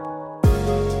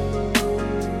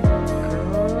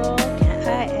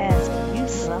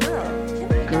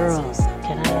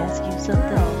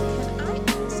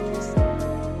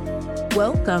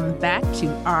Welcome back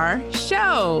to our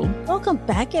show. Welcome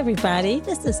back, everybody.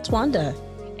 This is Twanda.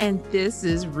 And this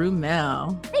is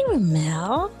Rumel. Hey,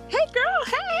 Rumel. Hey, girl.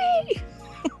 Hey.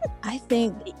 I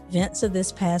think the events of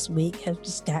this past week have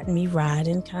just gotten me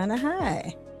riding kind of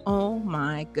high. Oh,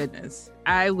 my goodness.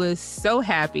 I was so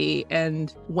happy.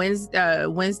 And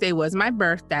Wednesday was my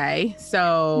birthday.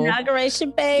 So inauguration,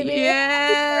 baby.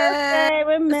 Yeah. Happy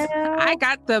birthday, Rumel. I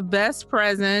got the best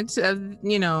present of,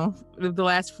 the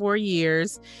last 4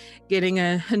 years, getting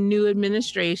a new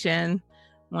administration,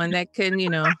 one that can,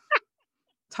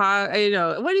 talk,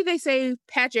 what do they say?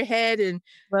 Pat your head and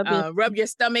rub your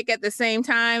stomach at the same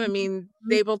time. I mean,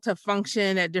 able to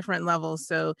function at different levels.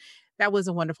 So that was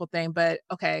a wonderful thing. But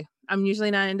okay, I'm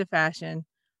usually not into fashion,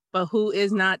 but who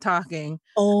is not talking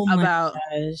about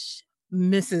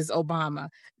Mrs. Obama,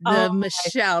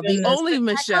 Michelle, the only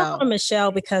Michelle. I call her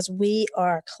Michelle because we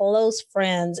are close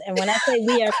friends. And when I say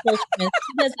we are close friends,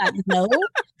 she does not know.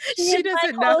 She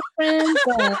doesn't know. Friends,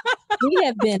 we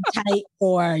have been tight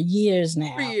for years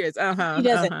now. For years. She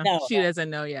doesn't know. She doesn't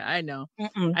know yet. I know.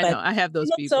 I know. I have those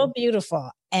people. So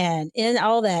beautiful. And in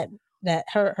all that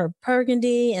her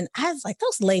burgundy, and I was like,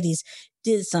 those ladies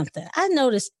did something. I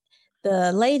noticed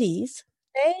the ladies,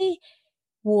 they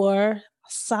wore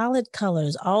solid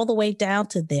colors all the way down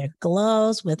to their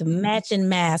gloves with matching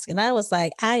masks. And I was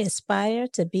like, I aspire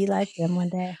to be like them one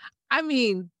day. I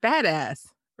mean, badass,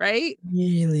 right?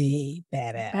 Really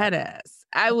badass. Badass.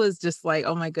 I was just like,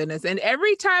 oh my goodness. And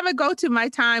every time I go to my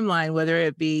timeline, whether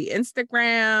it be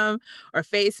Instagram or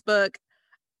Facebook,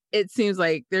 it seems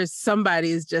like there's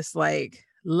somebody's just like,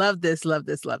 love this, love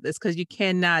this, love this. Because you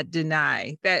cannot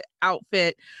deny that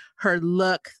outfit, her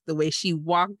look, the way she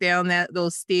walked down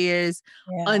those stairs,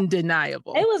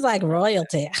 undeniable. It was like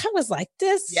royalty. I was like,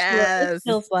 this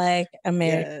feels like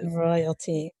American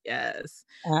royalty. Yes.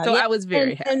 So I was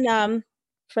very happy. And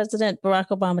President Barack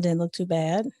Obama didn't look too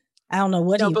bad. I don't know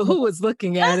what who was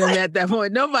looking at him at that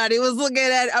point? Nobody was looking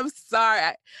at it. I'm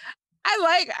sorry.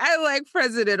 I like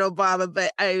President Obama,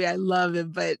 but I love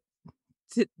him, but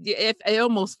it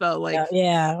almost felt like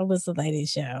it was the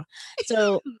ladies' show.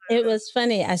 So it was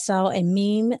funny. I saw a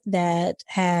meme that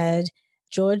had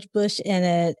George Bush in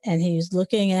it, and he was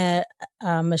looking at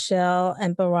Michelle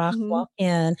and Barack walk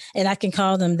in, and I can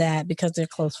call them that because they're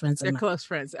close friends. They're close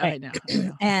friends. Right. I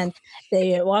know. And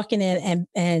they were walking in,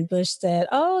 and Bush said,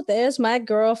 "Oh, there's my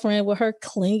girlfriend with her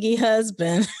clingy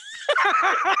husband."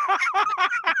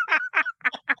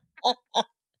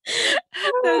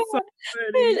 That's so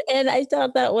funny. And I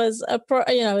thought that was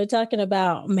we're talking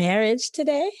about marriage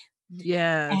today.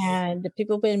 Yes. And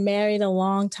people have been married a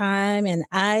long time. And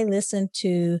I listened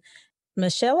to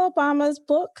Michelle Obama's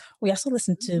book. We also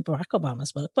listened to Barack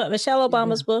Obama's book, but Michelle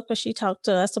Obama's book, where she talked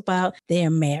to us about their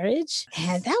marriage.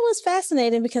 And that was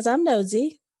fascinating because I'm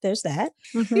nosy. There's that.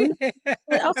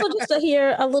 But also just to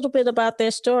hear a little bit about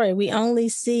their story. We only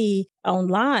see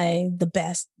online the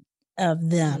best of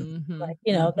them.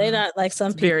 They're not like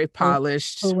some people very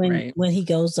polished who when he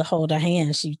goes to hold her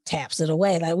hand, she taps it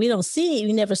away. Like we don't see,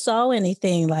 we never saw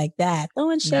anything like that.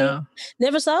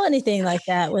 Never saw anything like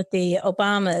that with the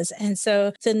Obamas. And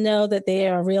so to know that they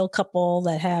are a real couple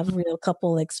that have real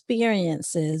couple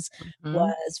experiences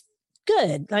was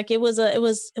good. Like it was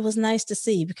nice to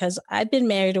see, because I've been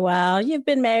married a while. You've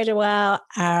been married a while.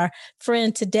 Our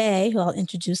friend today, who I'll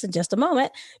introduce in just a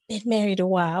moment, been married a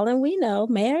while, and we know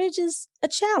marriage is a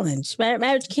challenge.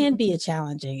 Marriage can be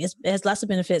challenging. It has lots of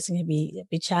benefits and can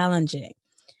be challenging.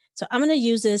 So I'm going to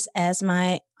use this as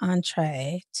my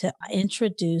entree to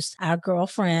introduce our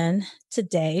girlfriend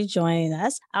today joining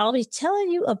us. I'll be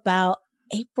telling you about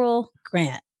April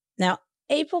Grant. Now,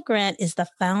 April Grant is the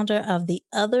founder of the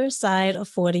Other Side of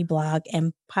 40 blog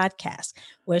and podcast,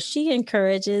 where she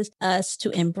encourages us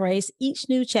to embrace each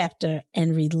new chapter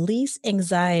and release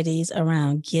anxieties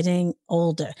around getting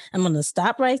older. I'm going to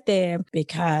stop right there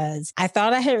because I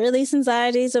thought I had released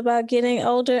anxieties about getting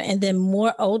older, and then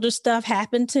more older stuff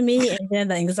happened to me, and then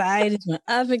the anxieties went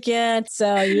up again. So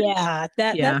that's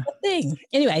the thing.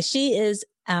 Anyway, she is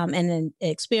an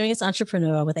experienced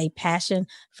entrepreneur with a passion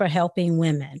for helping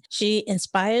women. She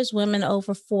inspires women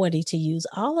over 40 to use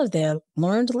all of their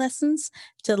learned lessons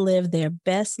to live their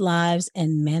best lives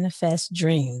and manifest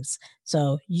dreams.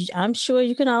 So I'm sure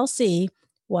you can all see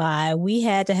why we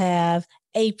had to have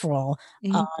April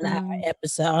on our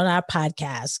episode, on our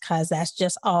podcast, because that's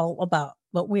just all about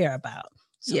what we're about.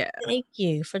 So thank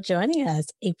you for joining us,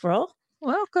 April.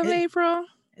 Welcome, April.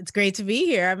 It's great to be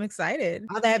here. I'm excited.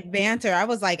 All that banter. I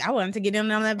was like, I wanted to get in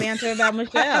on that banter about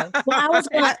Michelle. Well, I was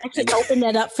going to actually open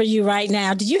that up for you right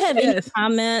now. Did you have any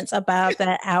comments about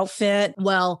that outfit?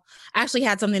 Well, I actually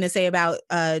had something to say about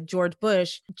George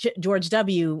Bush, George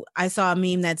W. I saw a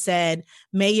meme that said,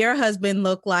 may your husband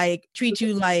treat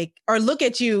you like, or look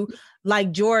at you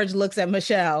like George looks at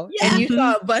Michelle. Yeah. And you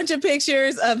saw a bunch of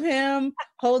pictures of him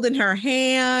holding her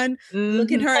hand,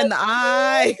 looking her in the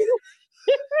eye.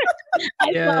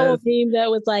 I saw a meme that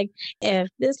was like, if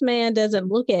this man doesn't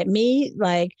look at me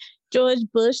like George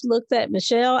Bush looks at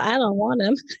Michelle, I don't want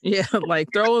him. Yeah, like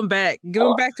throw him back. Give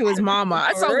him back to his mama.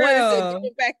 I saw one that said, give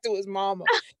him back to his mama.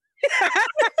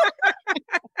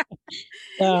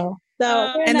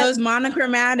 And those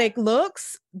monochromatic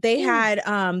looks, they had,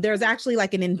 there's actually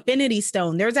like an infinity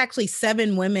stone. There's actually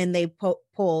 7 women they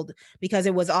pulled because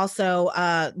it was also,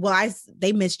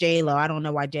 they missed J-Lo. I don't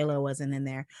know why J-Lo wasn't in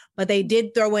there, but they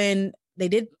did throw in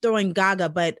Gaga,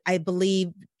 but I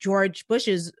believe George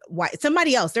Bush's wife,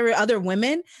 somebody else. There were other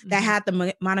women that had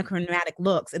the monochromatic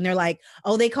looks, and they're like,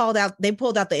 oh, they pulled out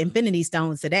the Infinity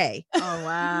Stones today. Oh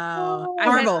wow!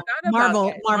 Marvel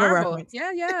reference.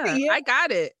 Yeah. I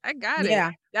got it. Yeah,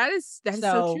 that is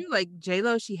so true. Like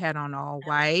J-Lo, she had on all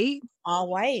white. Yeah. All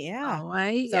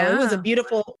white. So it was a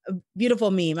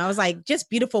beautiful meme. I was like, just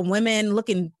beautiful women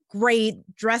looking great,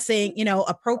 dressing,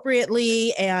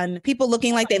 appropriately, and people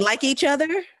looking like they like each other.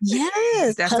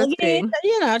 Yes, that's a thing.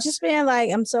 Just being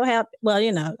like, I'm so happy. Well,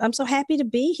 I'm so happy to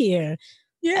be here.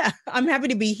 Yeah, I'm happy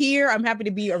to be here. I'm happy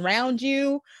to be around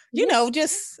you.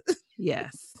 Just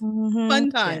yes, fun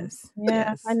times.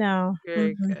 Yes. Yeah, I know.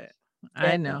 Very good.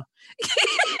 I know.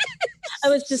 I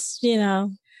was just,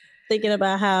 thinking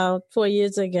about how 4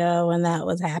 years ago when that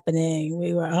was happening,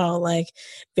 we were all like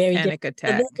very panic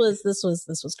attack. This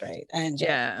was great. I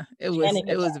enjoyed it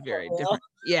was very different.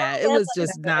 Yeah, it was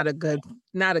just not a good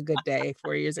day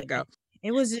 4 years ago.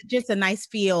 It was just a nice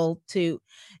feel to,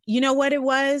 what it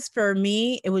was for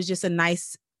me? It was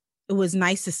nice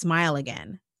to smile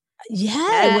again.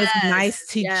 Yeah. It was nice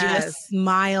to just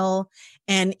smile.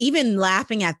 And even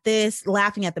laughing at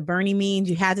the Bernie memes,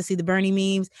 you had to see the Bernie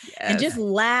memes and just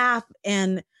laugh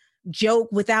and joke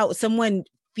without someone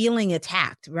feeling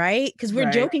attacked, right? Because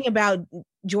we're joking about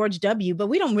George W., but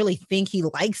we don't really think he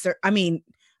likes her. I mean,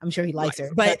 I'm sure he likes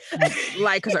her, but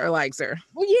likes her.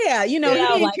 Well, yeah, he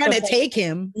ain't trying to take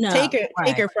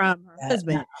her from her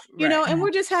husband, and we're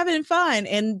just having fun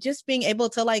and just being able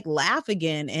to like laugh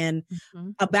again and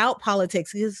about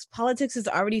politics, because politics is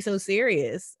already so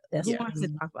serious. Who wants to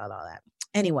talk about all that?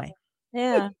 Anyway.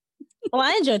 Yeah. Well,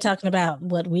 I enjoy talking about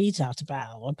what we talked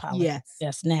about on politics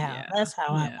just now. Yeah. That's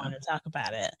how I want to talk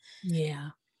about it. Yeah.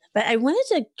 But I wanted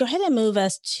to go ahead and move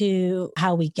us to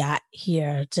how we got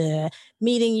here, to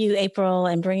meeting you, April,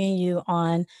 and bringing you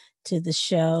on to the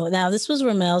show. Now, this was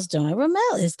Romel's doing.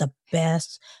 Romel is the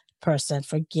best person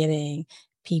for getting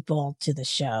people to the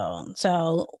show.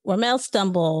 So Romel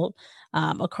stumbled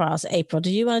across April.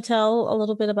 Do you want to tell a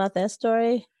little bit about that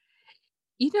story?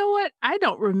 You know what? I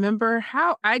don't remember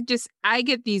how. I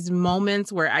get these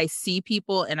moments where I see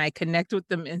people and I connect with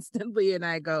them instantly and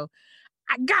I go,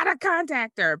 I gotta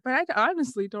contact her. But I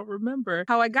honestly don't remember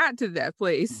how I got to that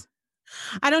place.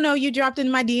 I don't know. You dropped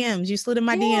in my DMs. You slid in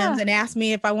my DMs and asked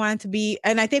me if I wanted to be.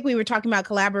 And I think we were talking about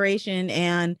collaboration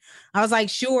and I was like,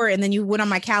 sure. And then you went on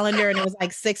my calendar and it was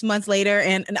like 6 months later.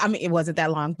 And I mean, it wasn't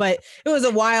that long, but it was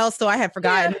a while. So I had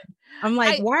forgotten. Yeah. I'm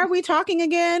like, why are we talking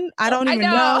again? I don't even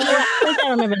know. I think I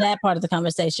remember that part of the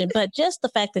conversation, but just the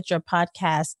fact that your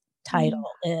podcast title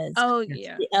is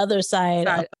The Other Side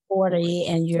of 40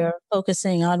 and you're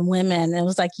focusing on women. It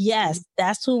was like, yes,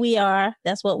 that's who we are.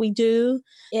 That's what we do.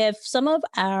 If some of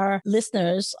our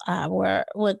listeners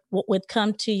would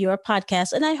come to your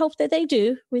podcast, and I hope that they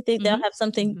do, we think they'll have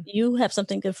something, you have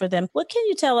something good for them. What can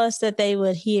you tell us that they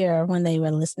would hear when they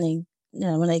were listening,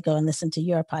 when they go and listen to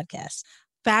your podcast?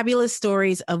 Fabulous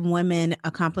stories of women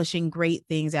accomplishing great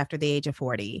things after the age of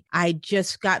 40. I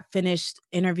just got finished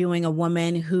interviewing a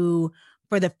woman who,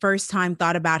 for the first time,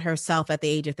 thought about herself at the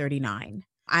age of 39.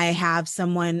 I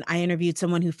interviewed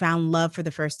someone who found love for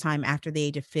the first time after the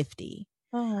age of 50.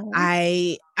 Oh.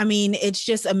 I mean, it's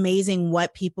just amazing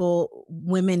what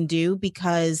women do,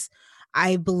 because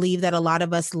I believe that a lot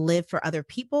of us live for other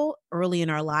people early in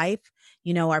our life.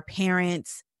 Our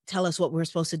parents tell us what we're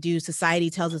supposed to do. Society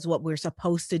tells us what we're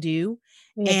supposed to do.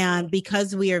 Yes. And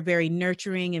because we are very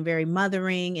nurturing and very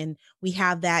mothering, and we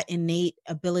have that innate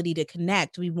ability to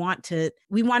connect, we want to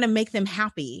make them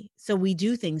happy. So we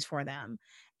do things for them.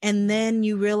 And then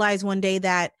you realize one day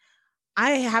that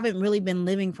I haven't really been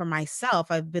living for myself.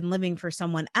 I've been living for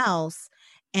someone else.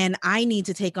 and I need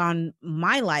to take on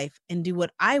my life and do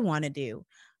what I want to do.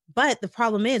 But the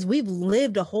problem is we've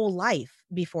lived a whole life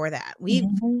before that.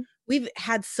 We've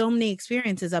had so many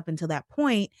experiences up until that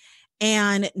point.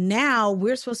 And now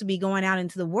we're supposed to be going out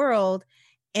into the world,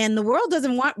 and the world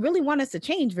doesn't really want us to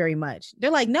change very much.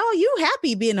 They're like, no, you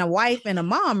happy being a wife and a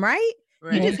mom, right?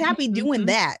 You're just happy doing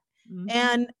that.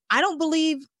 And I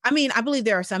believe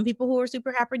there are some people who are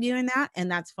super happy doing that, and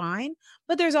that's fine.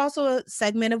 But there's also a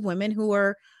segment of women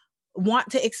who want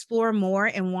to explore more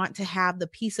and want to have the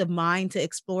peace of mind to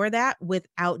explore that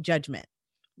without judgment.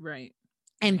 Right.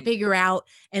 And figure out,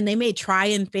 and they may try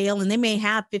and fail, and they may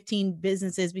have 15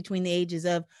 businesses between the ages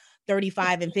of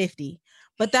 35 and 50,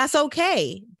 but that's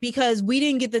okay, because we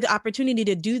didn't get the opportunity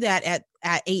to do that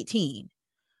at 18.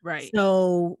 Right.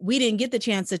 So we didn't get the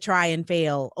chance to try and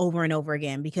fail over and over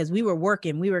again, because we were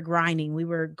working, we were grinding, we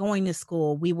were going to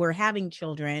school, we were having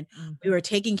children, we were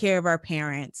taking care of our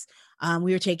parents,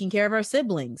 we were taking care of our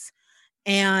siblings.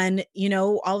 And,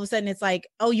 all of a sudden it's like,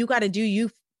 oh, you got to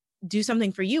do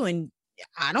something for you. And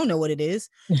I don't know what it is.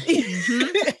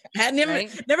 I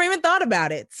never even thought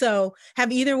about it. So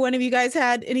have either one of you guys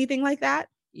had anything like that?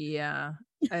 Yeah.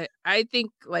 I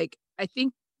think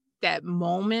that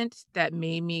moment that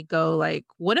made me go like,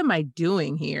 what am I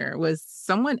doing here? Was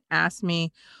someone asked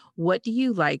me, what do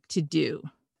you like to do?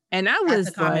 And I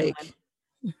was like,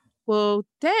 well,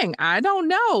 dang, I don't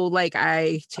know. Like,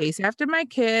 I chase after my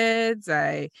kids.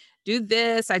 I do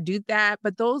this, I do that.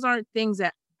 But those aren't things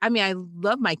that, I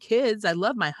love my kids. I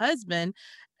love my husband.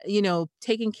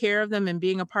 Taking care of them and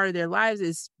being a part of their lives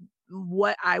is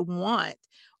what I want.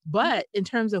 But in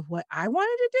terms of what I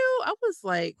wanted to do, I was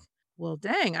like, well,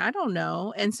 dang, I don't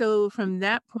know. And so from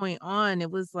that point on,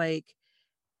 it was like,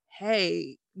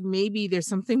 hey, maybe there's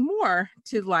something more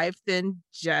to life than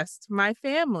just my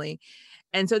family.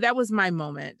 And so that was my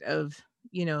moment of,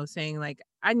 saying like,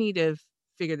 I need to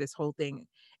figure this whole thing.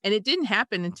 And it didn't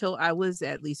happen until I was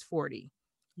at least 40.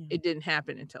 It didn't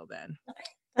happen until then.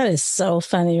 That is so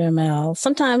funny, Ramel.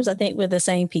 Sometimes I think we're the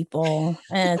same people,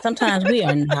 and sometimes we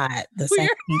are not the same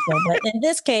people. But in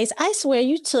this case, I swear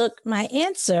you took my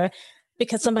answer,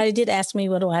 because somebody did ask me,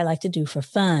 what do I like to do for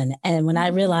fun? And when I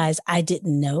realized I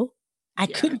didn't know, I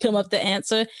couldn't come up with the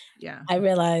answer. I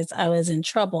realized I was in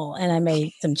trouble, and I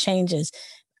made some changes.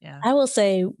 I will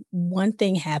say one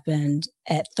thing happened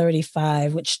at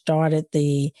 35, which started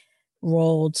the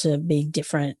role to be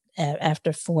different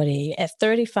after 40. At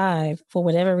 35, for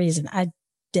whatever reason, I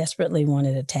desperately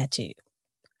wanted a tattoo.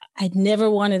 I'd never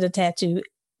wanted a tattoo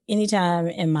anytime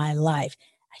in my life.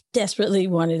 I desperately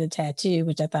wanted a tattoo,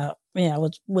 which I thought,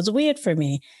 was weird for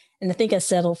me. And I think I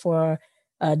settled for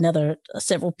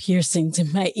several piercings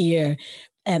in my ear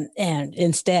and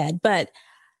instead. But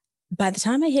by the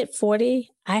time I hit 40,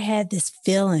 I had this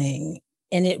feeling,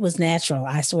 and it was natural.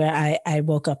 I swear I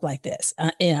woke up like this.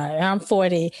 Around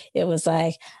 40, it was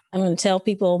like, I'm going to tell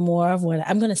people more of what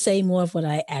I'm going to say, more of what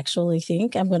I actually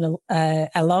think.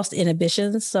 I lost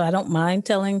inhibitions, so I don't mind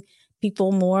telling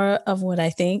people more of what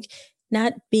I think,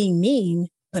 not being mean,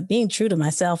 but being true to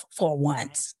myself for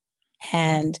once.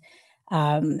 And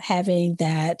having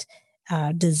that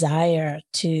desire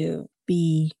to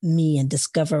be me and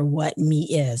discover what me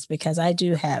is, because I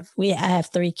have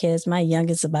 3 kids. My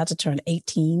youngest is about to turn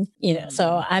 18,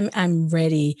 so I'm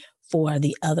ready for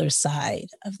the other side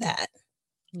of that.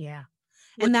 Yeah.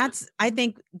 And I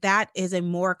think that is a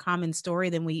more common story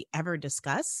than we ever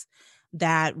discuss,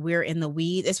 that we're in the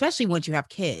weeds, especially once you have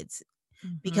kids,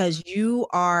 because you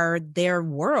are their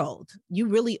world. You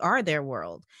really are their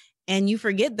world. And you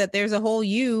forget that there's a whole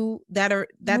you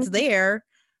that's there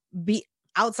be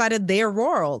outside of their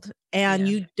world, and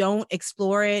you don't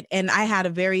explore it. And I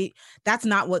had that's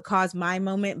not what caused my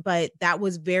moment, but that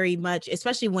was very much,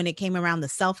 especially when it came around the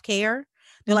self-care.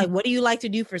 They're like, what do you like to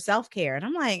do for self-care? And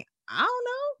I'm like, I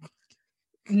don't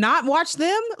know. Not watch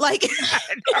them. Like,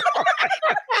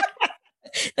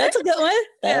 that's a good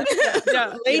one.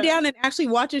 Lay down and actually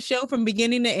watch a show from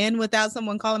beginning to end without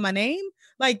someone calling my name.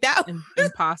 Like, that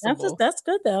impossible. That's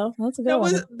good though. That's a good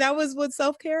one. That was what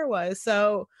self-care was.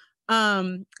 So,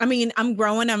 I'm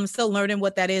growing. I'm still learning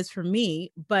what that is for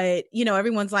me. But,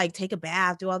 everyone's like, take a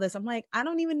bath, do all this. I'm like, I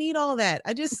don't even need all that.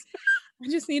 I just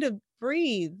need to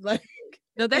breathe. Like,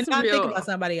 no, that's not real. think about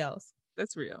somebody else.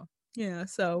 That's real. Yeah.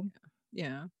 So,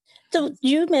 yeah. So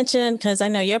you mentioned, because I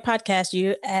know your podcast,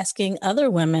 you asking other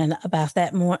women about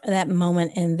that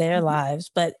moment in their lives.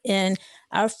 But in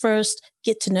our first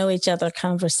get to know each other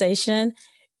conversation,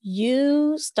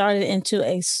 you started into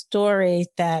a story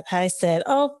that I said,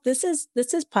 "Oh, this is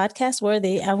podcast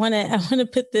worthy. I want to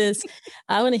put this.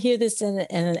 I want to hear this in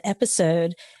an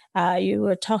episode." You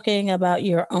were talking about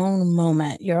your own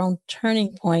moment, your own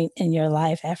turning point in your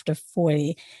life after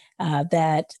 40.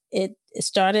 That it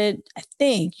started, I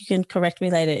think you can correct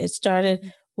me later, it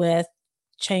started with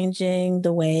changing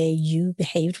the way you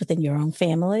behaved within your own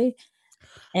family.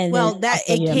 And then Well, that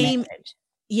also it your came, marriage.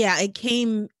 yeah,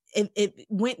 it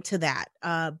went to that.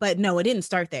 But no, it didn't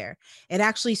start there. It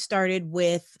actually started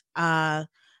with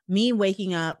me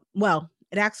waking up. Well,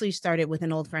 it actually started with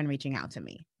an old friend reaching out to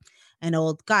me, an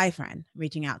old guy friend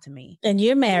reaching out to me. And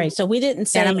you're married. So we didn't And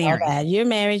say I'm all married. that. You're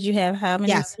married. You have how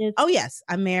many Yes. kids? Oh, yes.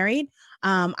 I'm married.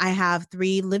 I have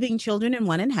 3 living children and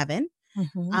 1 in heaven.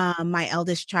 My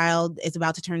eldest child is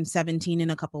about to turn 17 in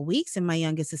a couple weeks, and my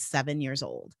youngest is 7 years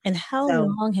old. And how So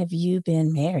long have you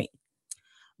been married?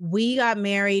 we got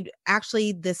married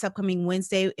actually this upcoming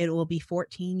Wednesday. It will be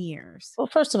 14 years. Well,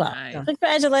 first of all, Nice.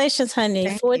 congratulations, honey.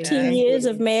 Thank 14 you. years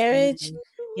of marriage. Thank you.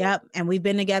 Yep. And we've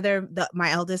been together.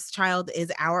 My eldest child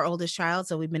is our oldest child.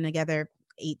 So we've been together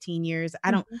 18 years.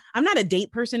 I'm not a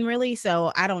date person really.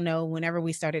 So I don't know whenever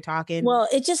we started talking. Well,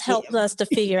 it just helps us to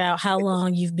figure out how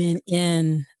long you've been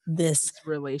in this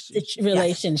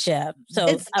relationship. So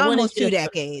it's almost 2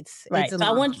 decades. Right. So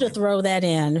I wanted to throw that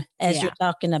in as you're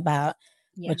talking about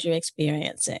what you're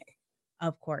experiencing.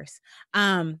 Of course.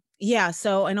 Yeah.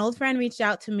 So an old friend reached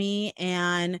out to me,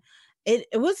 and it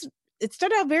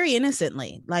started out very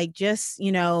innocently. Like, just,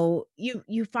 you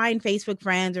find Facebook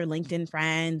friends or LinkedIn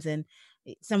friends, and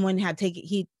someone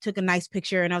he took a nice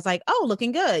picture, and I was like, oh,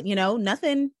 looking good.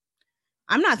 Nothing.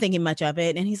 I'm not thinking much of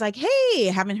it. And he's like, hey,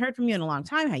 haven't heard from you in a long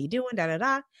time. How you doing? Da, da,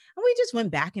 da. And we just went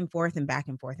back and forth and back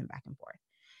and forth and back and forth.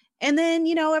 And then,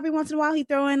 every once in a while he'd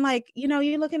throw in like,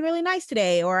 you're looking really nice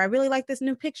today, or I really like this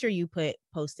new picture you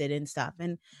posted and stuff.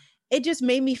 And it just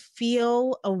made me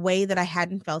feel a way that I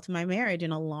hadn't felt in my marriage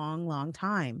in a long, long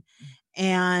time.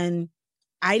 And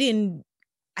I didn't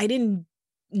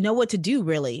know what to do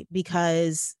really,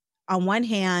 because on one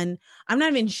hand, I'm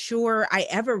not even sure I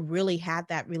ever really had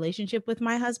that relationship with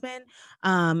my husband.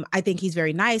 I think he's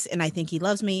very nice, and I think he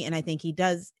loves me, and I think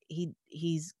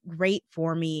he's great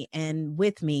for me and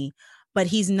with me, but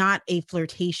he's not a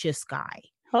flirtatious guy.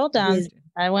 Hold on.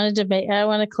 I want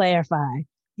to clarify.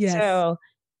 Yes. So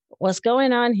what's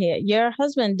going on here? Your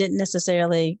husband didn't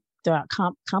necessarily throw out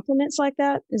compliments like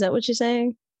that. Is that what you're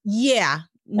saying? Yeah.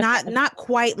 Not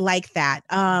quite like that.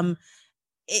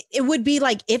 It would be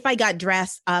like if I got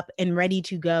dressed up and ready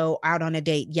to go out on a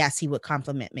date, yes, he would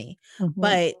compliment me.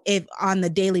 But if on the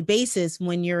daily basis,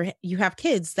 when you have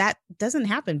kids, that doesn't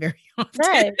happen very often.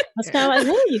 Right. It's kind of like,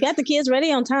 hey, you got the kids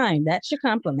ready on time. That's your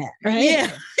compliment,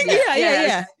 right?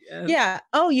 Yeah.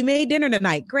 Oh, you made dinner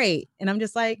tonight. Great. And I'm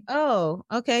just like, oh,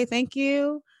 okay, thank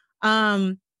you.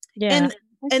 And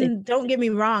don't get me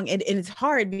wrong, and it's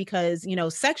hard because,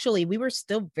 sexually we were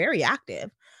still very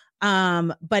active.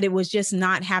 But it was just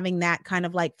not having that kind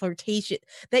of like flirtation,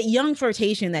 that young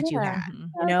flirtation that you had,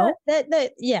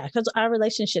 because our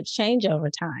relationships change over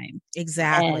time.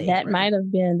 Exactly. And that might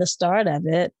have been the start of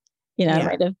it. I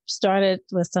might have started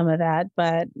with some of that,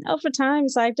 but over time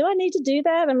it's like, do I need to do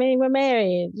that? I mean, we're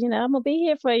married, I'm gonna be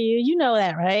here for you. You know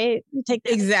that, right? You take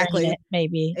that exactly.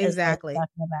 Maybe. Exactly. Talking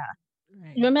about.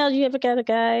 Right. Ramel, you ever got a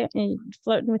guy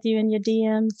flirting with you in your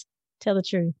DMs? Tell the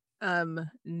truth.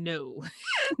 No,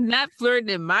 not flirting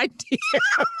in my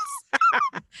DMs.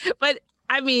 But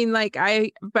I mean,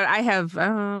 I have, I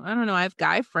don't know. I have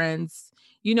guy friends.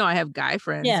 I have guy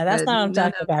friends. Yeah, that's not what I'm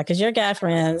talking about. Because your guy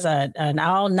friends are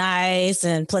all nice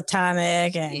and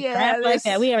platonic and crap like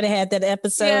that. We already had that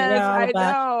episode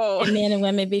about can men and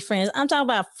women be friends. I'm talking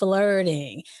about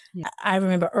flirting. Yeah. I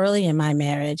remember early in my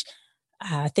marriage,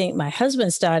 I think my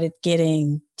husband started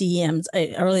getting DMs.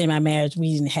 Early in my marriage,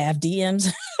 we didn't have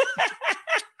DMs.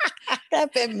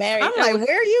 I've been married. I'm like,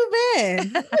 where you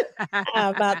been?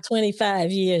 About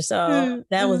 25 years. So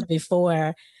that was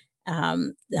before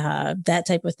that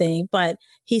type of thing. But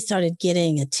he started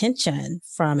getting attention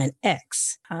from an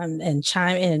ex and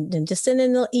chime in and just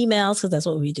sending little emails, because that's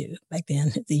what we do back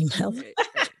then, the emails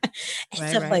and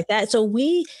stuff like that. So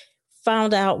we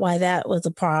found out why that was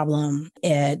a problem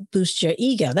at Boost Your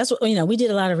Ego. That's what, we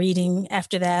did a lot of reading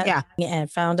after that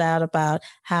and found out about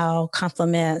how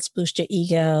compliments boost your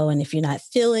ego. And if you're not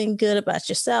feeling good about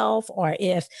yourself, or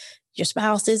if your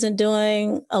spouse isn't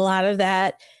doing a lot of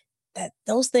that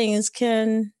those things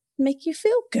can make you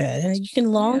feel good and you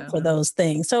can long for those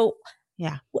things. So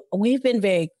we've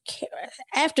been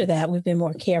after that, we've been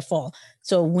more careful.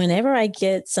 So whenever I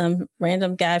get some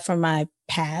random guy from my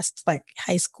past, like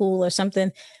high school or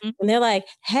something, and they're like,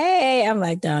 hey, I'm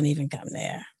like, don't even come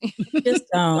there. Just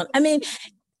don't. I mean,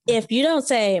 if you don't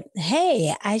say,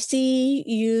 hey, I see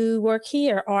you work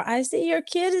here, or I see your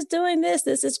kid is doing this,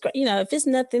 this is great. If it's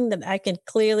nothing that I can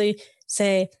clearly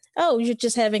say, oh, you're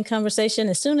just having conversation.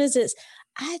 As soon as it's,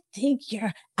 I think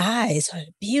your eyes are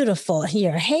beautiful.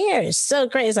 Your hair is so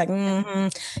great. It's like, I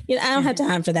don't have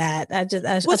time for that. I get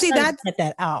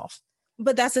that off.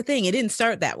 But that's the thing. It didn't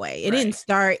start that way. It didn't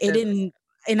start. It didn't.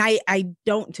 And I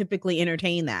don't typically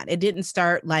entertain that. It didn't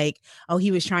start like, oh,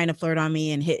 he was trying to flirt on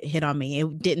me and hit on me.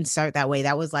 It didn't start that way.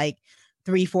 That was like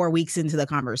 3-4 weeks into the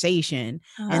conversation.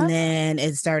 And then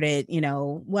it started,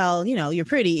 well, you're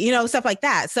pretty, stuff like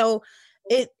that. So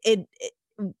it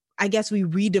I guess we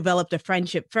redeveloped a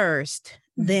friendship first,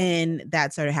 then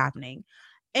that started happening.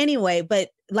 Anyway,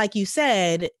 but like you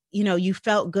said, you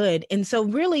felt good. And so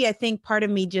really, I think part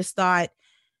of me just thought,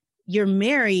 you're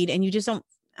married and you just don't,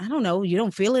 I don't know, you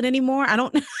don't feel it anymore. I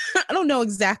don't know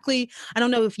exactly. I don't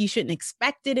know if you shouldn't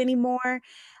expect it anymore.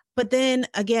 But then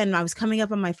again, I was coming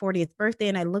up on my 40th birthday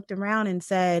and I looked around and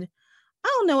said,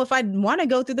 I don't know if I'd want to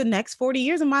go through the next 40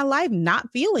 years of my life not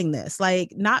feeling this,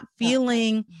 like not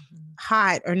feeling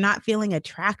hot or not feeling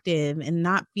attractive and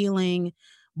not feeling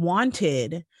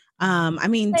wanted. I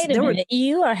mean,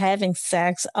 you are having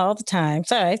sex all the time.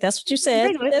 Sorry, that's what you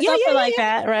said. Like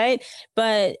that, right?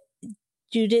 But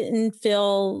you didn't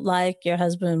feel like your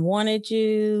husband wanted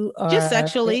you, or just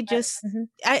sexually.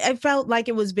 I felt like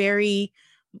it was very,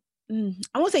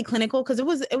 I won't say clinical because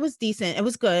it was decent. It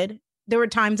was good. There were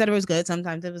times that it was good.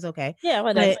 Sometimes it was okay. Yeah,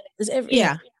 whatever.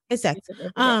 It's sex.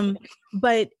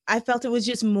 But I felt it was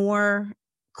just more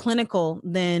clinical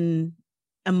than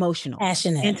emotional,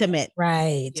 passionate, intimate.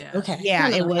 Right. Yeah. Okay. Yeah,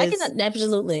 it was. I can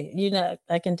absolutely,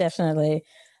 I can definitely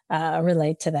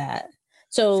relate to that.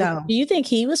 So do you think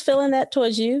he was feeling that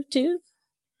towards you too?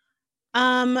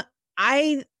 After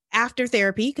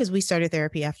therapy, because we started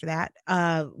therapy after that,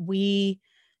 we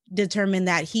determined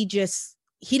that he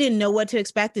didn't know what to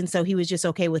expect. And so he was just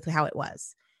okay with how it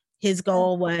was. His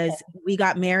goal was we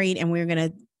got married and we were going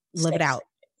to live it out.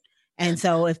 And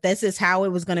so if this is how it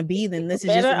was going to be, then this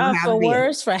is just better for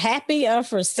worse, for happy or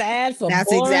for sad, for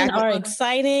boring or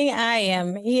exciting. I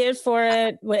am here for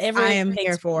it. Whatever I am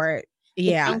here for it.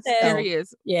 Yeah. I'm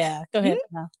curious. Yeah. Go ahead.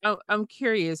 Oh, I'm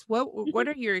curious. What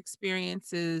are your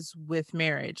experiences with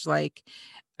marriage? Like,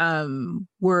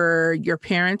 were your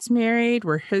parents married?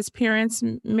 Were his parents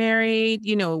married?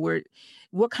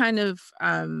 What kind of,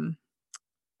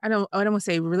 I don't want to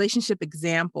say relationship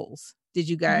examples did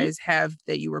you guys have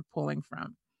that you were pulling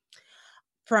from?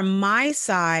 From my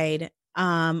side,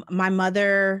 my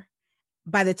mother,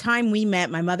 by the time we met,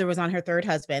 my mother was on her third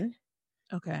husband.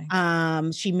 Okay.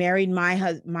 She married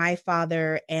my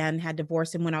father and had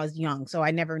divorced him when I was young. So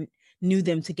I never knew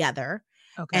them together.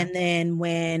 Okay. And then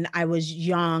when I was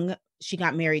young, she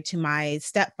got married to my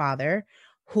stepfather,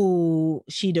 who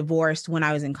she divorced when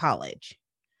I was in college.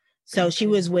 So she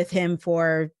was with him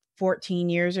for 14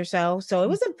 years or so. So it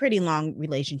was a pretty long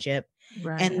relationship.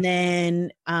 Right. And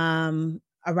then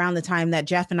around the time that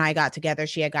Jeff and I got together,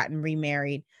 she had gotten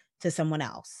remarried to someone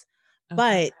else. Okay.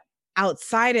 But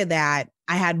outside of that,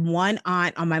 I had one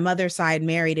aunt on my mother's side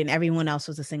married and everyone else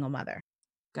was a single mother.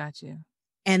 Got you.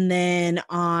 And then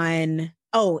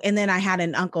and then I had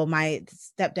an uncle, my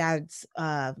stepdad's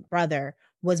brother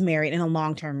was married in a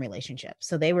long-term relationship.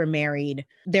 So they were married.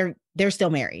 They're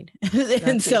still married.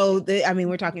 And so,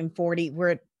 we're talking 40, we're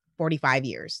at 45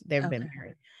 years. They've been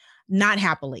married. Not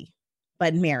happily,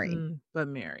 but married. But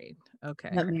married. Okay.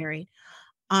 But married.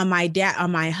 On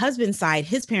my husband's side,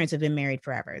 his parents have been married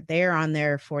forever. They're on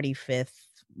their 45th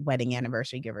wedding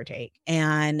anniversary, give or take.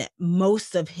 And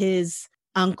most of his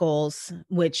uncles,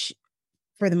 which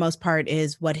for the most part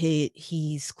is what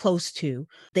he's close to,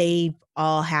 they've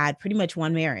all had pretty much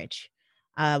one marriage.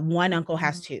 One uncle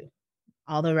has two.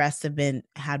 All the rest have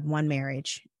had one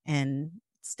marriage and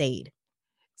stayed.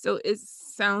 So it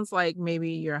sounds like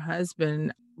maybe your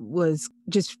husband was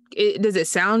just, does it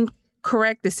sound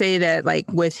correct to say that,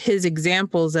 like, with his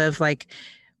examples of, like,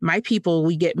 my people,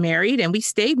 we get married and we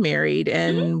stayed married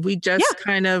and we just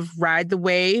kind of ride the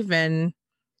wave and,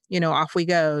 off we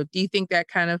go. Do you think that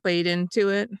kind of played into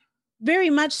it? Very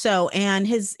much so. And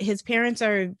his parents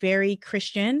are very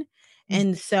Christian.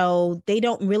 And so they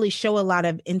don't really show a lot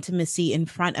of intimacy in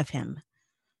front of him.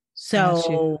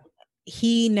 So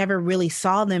he never really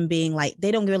saw them being like,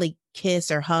 they don't really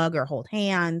kiss or hug or hold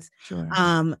hands. Sure.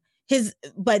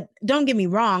 But don't get me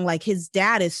wrong, like his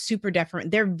dad is super different.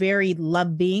 They're very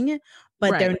loving,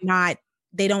 but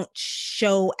they don't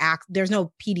show there's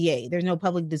no PDA. There's no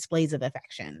public displays of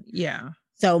affection. Yeah.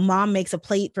 So mom makes a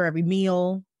plate for every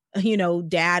meal.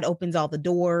 Dad opens all the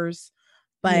doors.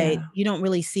 but you don't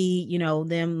really see, you know,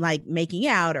 them like making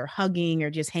out or hugging or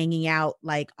just hanging out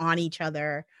like on each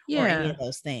other or any of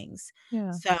those things.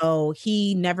 Yeah. So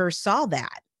he never saw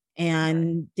that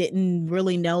and didn't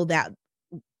really know that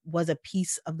was a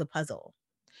piece of the puzzle.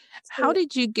 How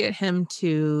did you get him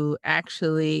to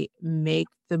actually make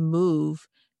the move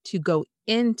to go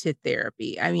into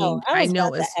therapy? I mean, I I was know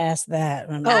about it's to ask that.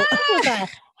 I was like,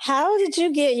 how did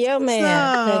you get your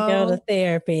man to go to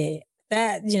therapy?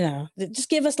 That, you know, just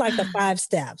give us like the 5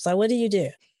 steps. Like, what do you do?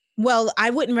 Well, I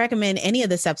wouldn't recommend any of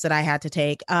the steps that I had to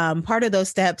take. Part of those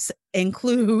steps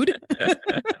include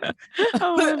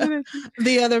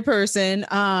the other person,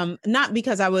 not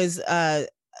because I was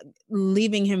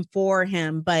leaving him for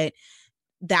him, but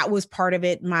that was part of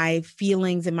it, my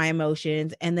feelings and my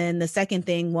emotions. And then the second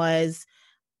thing was,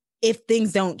 if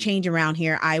things don't change around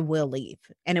here, I will leave.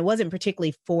 And it wasn't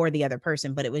particularly for the other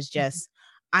person, but it was just,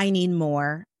 I need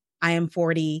more. I am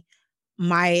 40.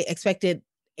 My expected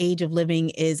age of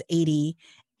living is 80.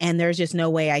 And there's just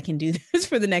no way I can do this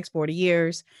for the next 40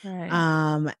 years.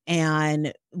 Right.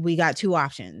 And we got 2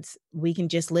 options. We can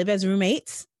just live as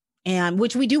roommates, and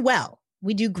which we do well.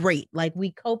 We do great. Like,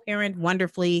 we co-parent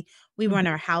wonderfully. We run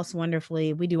our house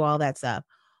wonderfully. We do all that stuff.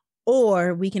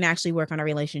 Or we can actually work on our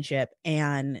relationship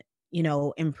and, you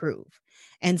know, improve.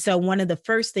 And so one of the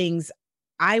first things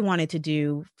I wanted to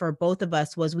do for both of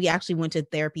us was we actually went to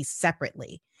therapy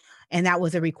separately. And that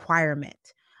was a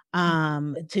requirement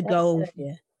to go.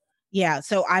 Yeah.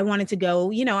 So I wanted to go,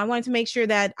 you know, I wanted to make sure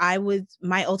that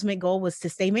my ultimate goal was to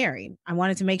stay married. I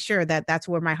wanted to make sure that that's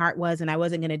where my heart was, and I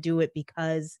wasn't going to do it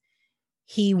because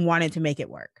he wanted to make it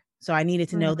work. So I needed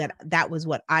to know that that was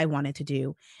what I wanted to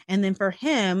do. And then for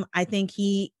him, I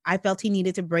felt he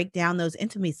needed to break down those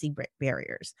intimacy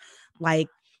barriers, like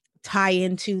tie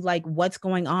into like what's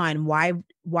going on. Why,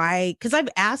 because I've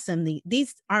asked him,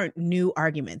 these aren't new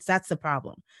arguments. That's the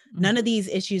problem. None of these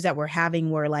issues that we're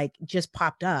having were like just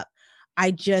popped up.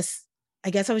 I guess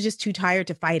I was just too tired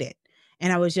to fight it.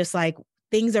 And I was just like,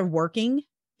 things are working.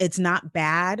 It's not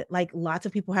bad. Like, lots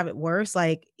of people have it worse.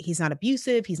 Like, he's not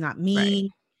abusive. He's not mean.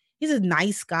 Right. He's a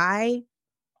nice guy.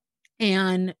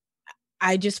 And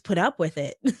I just put up with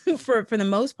it for the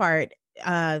most part,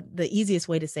 the easiest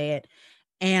way to say it.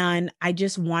 And I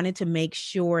just wanted to make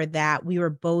sure that we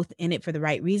were both in it for the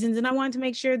right reasons. And I wanted to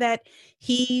make sure that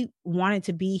he wanted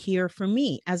to be here for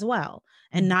me as well.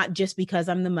 And not just because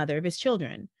I'm the mother of his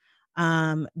children,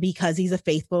 because he's a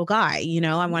faithful guy. You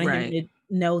know, I wanted him to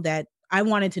know that. I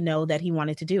wanted to know that he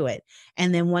wanted to do it.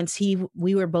 And then once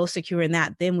we were both secure in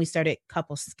that, then we started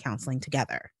couples counseling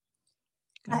together.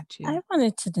 Gotcha. I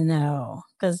wanted to know,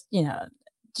 because, you know,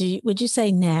 would you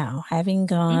say now, having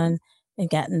gone and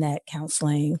gotten that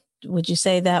counseling, would you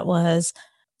say that was,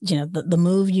 you know, the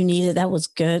move you needed? That was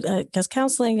good? Because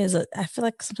counseling I feel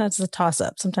like sometimes it's a toss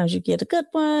up. Sometimes you get a good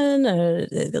one or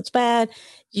it's bad.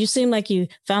 You seem like you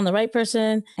found the right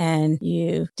person and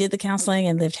you did the counseling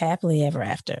and lived happily ever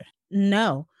after.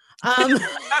 No. I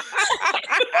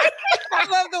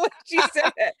love the way she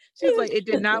said that. She's like, it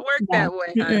did not work that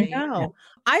way, honey. No.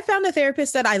 I found a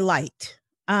therapist that I liked,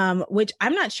 which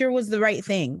I'm not sure was the right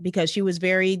thing, because she was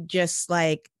very just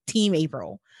like Team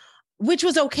April, which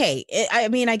was okay. I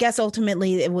mean, I guess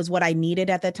ultimately it was what I needed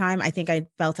at the time. I think I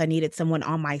felt I needed someone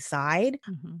on my side,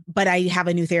 but I have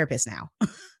a new therapist now.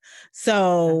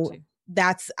 So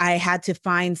I had to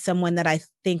find someone that I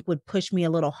think would push me a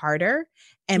little harder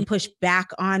and push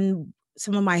back on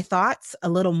some of my thoughts a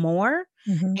little more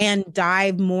and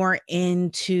dive more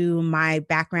into my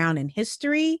background and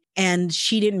history. And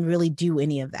she didn't really do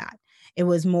any of that. It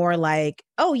was more like,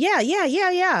 oh yeah.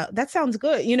 That sounds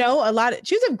good. You know,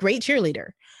 she was a great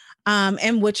cheerleader.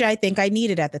 And which I think I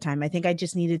needed at the time. I think I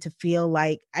just needed to feel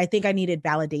like, I think I needed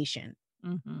validation.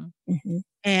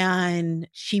 And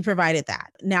she provided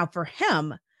that. Now for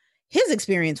him, his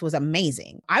experience was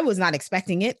amazing. I was not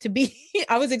expecting it to be,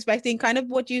 I was expecting kind of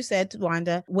what you said,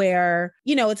 Wanda, where,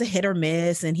 you know, it's a hit or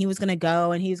miss, and he was going to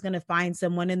go and he was going to find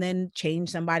someone and then change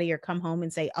somebody or come home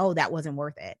and say, oh, that wasn't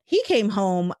worth it. He came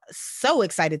home so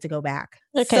excited to go back.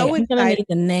 Okay, so I'm going to need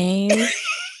the name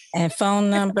and phone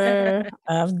number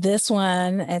of this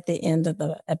one at the end of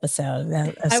the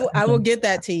episode. I will get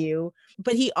that to you.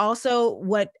 But he also,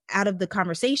 out of the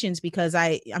conversations, because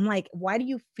I'm like, why do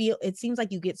you feel, it seems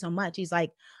like you get so much. He's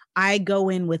like, I go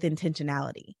in with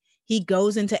intentionality. He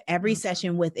goes into every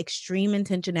session with extreme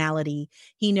intentionality.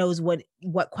 He knows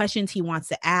what questions he wants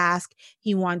to ask.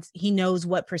 He knows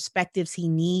what perspectives he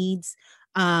needs.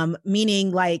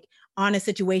 Meaning like on a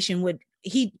situation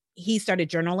he started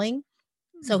journaling.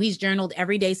 So he's journaled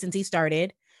every day since he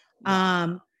started.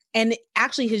 Wow. And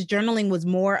actually his journaling was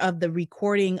more of the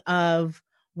recording of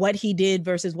what he did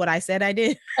versus what I said I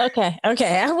did. Okay.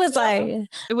 I was like,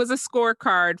 it was a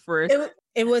scorecard for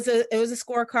it was a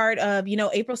scorecard of,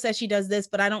 April says she does this,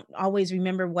 but I don't always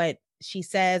remember what she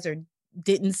says or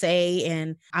didn't say,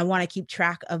 and I want to keep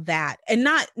track of that. And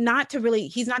not to really,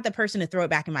 he's not the person to throw it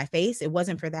back in my face. It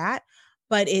wasn't for that,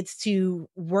 but it's to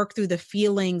work through the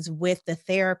feelings with the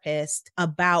therapist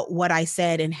about what I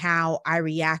said and how I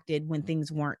reacted when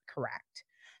things weren't correct.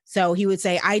 So he would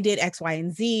say, I did X, Y,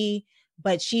 and Z,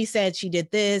 but she said she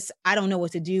did this. I don't know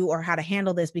what to do or how to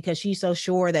handle this because she's so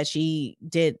sure that she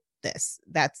did this.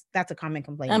 That's a common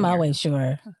complaint. I'm always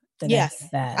sure. Yes,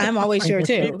 I'm always sure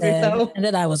too. And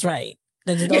that I was right.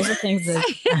 Those are things that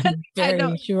I'm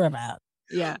very sure about.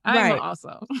 Yeah, I'm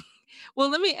also.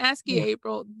 Well, let me ask you,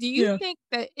 April, do you think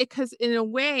that because in a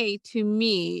way, to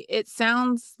me, it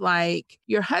sounds like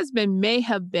your husband may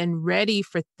have been ready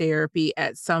for therapy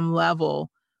at some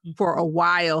level for a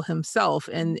while himself.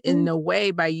 And in a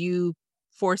way, by you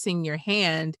forcing your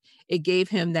hand, it gave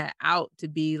him that out to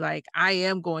be like, I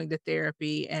am going to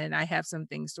therapy and I have some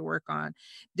things to work on.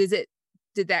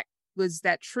 Was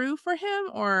that true for him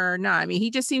or not? I mean,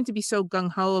 he just seemed to be so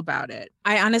gung-ho about it.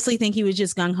 I honestly think he was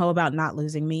just gung-ho about not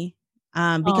losing me.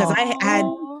 Because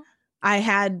I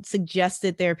had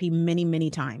suggested therapy many, many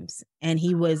times, and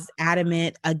he was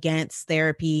adamant against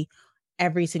therapy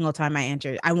every single time I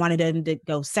entered. I wanted him to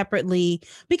go separately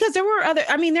because there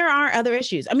are other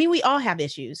issues. I mean, we all have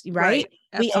issues, right?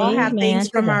 We all have things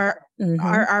from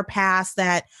our past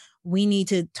that we need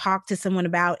to talk to someone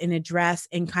about and address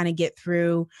and kind of get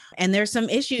through. And there's some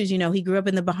issues, he grew up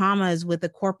in the Bahamas with the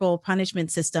corporal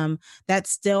punishment system that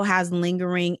still has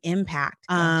lingering impact.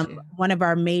 One of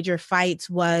our major fights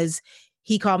was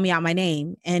he called me out my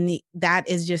name, and that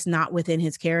is just not within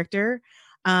his character.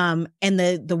 And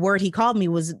the word he called me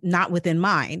was not within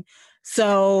mine.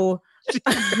 So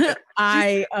we're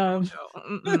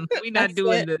not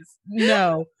doing this.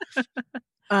 No.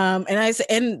 And I said,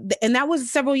 and that was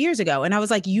several years ago. And I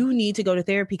was like, you need to go to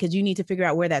therapy because you need to figure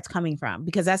out where that's coming from,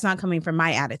 because that's not coming from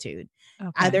my attitude.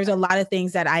 Okay. There's a lot of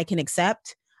things that I can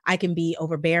accept. I can be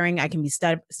overbearing. I can be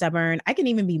stubborn. I can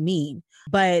even be mean.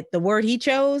 But the word he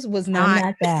chose was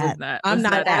not that. I'm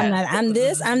not that. I'm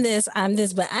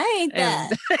this, but I ain't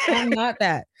that. I'm not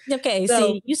that. Okay.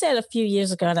 So, see, you said a few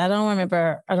years ago, and I don't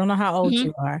remember, I don't know how old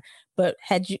you are, but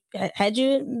had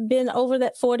you been over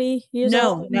that 40 years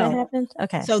old when that happened?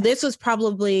 Okay. So this was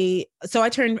probably,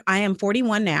 I am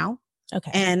 41 now.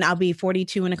 Okay. And I'll be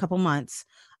 42 in a couple months.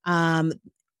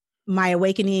 My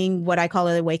awakening, what I call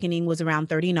an awakening, was around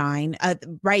 39,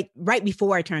 right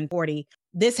before I turned 40.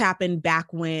 This happened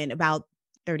back when about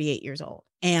 38 years old.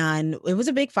 And it was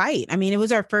a big fight. I mean, it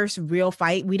was our first real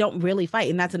fight. We don't really fight.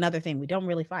 And that's another thing. We don't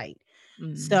really fight.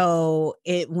 Mm. So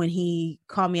when he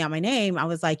called me out my name, I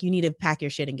was like, you need to pack your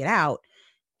shit and get out.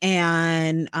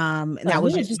 And that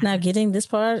was just now getting this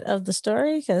part of the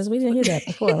story, because we didn't hear that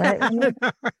before, right?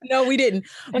 No, we didn't.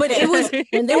 But it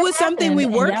was something we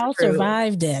worked y'all through.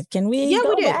 Survived it. Can we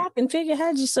go back and figure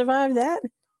how did you survive that?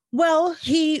 Well,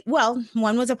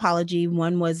 one was apology,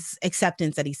 one was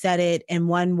acceptance that he said it, and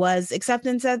one was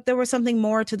acceptance that there was something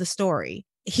more to the story.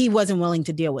 He wasn't willing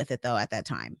to deal with it though at that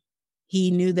time. He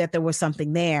knew that there was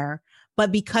something there,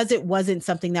 but because it wasn't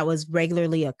something that was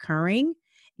regularly occurring,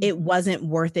 it wasn't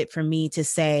worth it for me to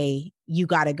say, you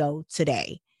got to go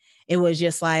today. It was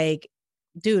just like,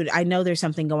 dude, I know there's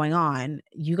something going on.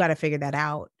 You got to figure that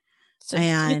out. So you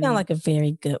sound like a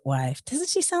very good wife. Doesn't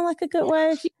she sound like a good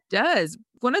wife? She does.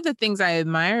 One of the things I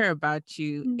admire about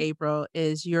you, April,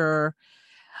 is your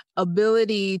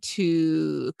ability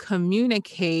to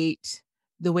communicate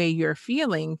the way you're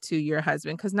feeling to your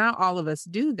husband, because not all of us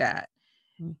do that.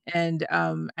 And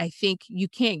I think you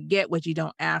can't get what you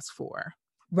don't ask for.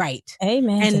 Right.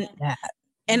 Amen.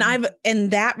 And in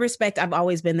that respect, I've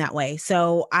always been that way.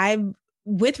 So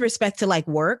with respect to like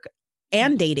work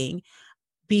and dating,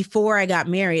 before I got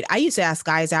married, I used to ask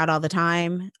guys out all the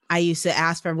time. I used to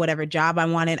ask for whatever job I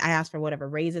wanted. I asked for whatever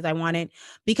raises I wanted,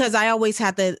 because I always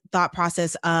had the thought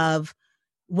process of,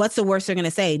 what's the worst they're going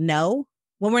to say? No.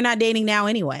 Well, we're not dating now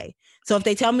anyway. So if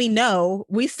they tell me no,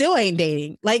 we still ain't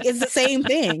dating. Like, it's the same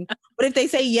thing. But if they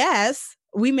say yes,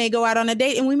 we may go out on a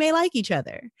date and we may like each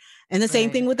other. And the same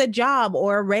thing with a job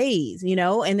or a raise,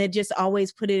 and it just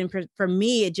always put it in, for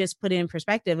me, it just put it in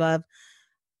perspective of,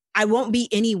 I won't be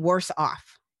any worse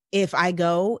off if I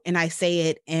go and I say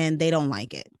it and they don't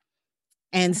like it.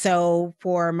 And so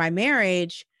for my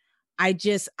marriage,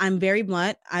 I'm very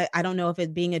blunt. I don't know if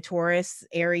it being a Taurus,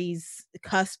 Aries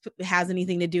cusp has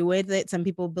anything to do with it. Some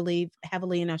people believe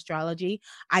heavily in astrology.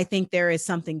 I think there is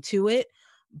something to it,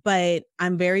 but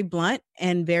I'm very blunt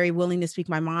and very willing to speak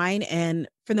my mind. And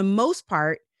for the most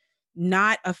part,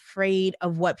 not afraid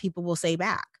of what people will say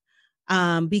back.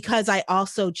 Because I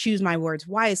also choose my words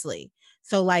wisely.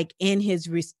 So like in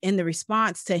the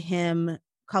response to him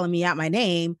calling me out my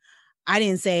name, I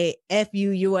didn't say F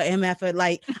you, you a MF.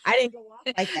 Like I didn't go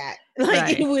off like that.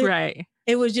 Like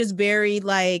it was just very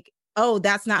like, oh,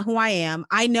 that's not who I am.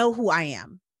 I know who I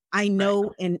am. I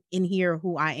know in here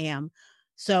who I am.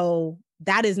 So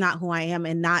that is not who I am,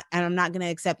 and I'm not going to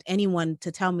accept anyone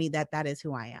to tell me that that is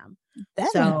who I am.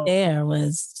 That right there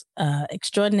was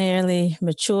extraordinarily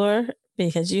mature,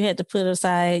 because you had to put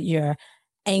aside your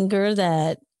anger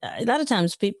that a lot of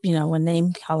times people, you know, when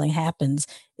name calling happens,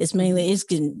 it's mainly it's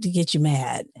to get you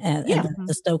mad and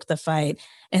to stoke the fight.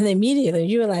 And immediately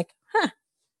you were like, huh,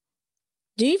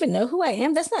 do you even know who I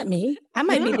am? That's not me. I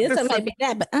might be this, I might be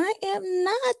that, but I am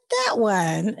not that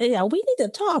one. Yeah, we need to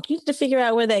talk. You need to figure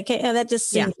out where that came. That just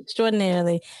seems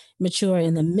extraordinarily mature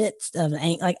in the midst of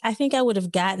anger. Like I think I would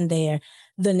have gotten there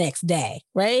the next day,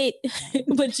 right?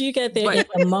 But you got there in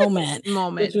a moment,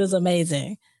 which was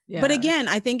amazing. Yeah. But again,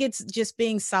 I think it's just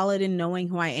being solid in knowing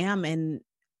who I am, and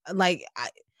like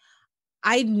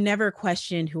I never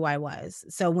questioned who I was.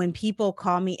 So when people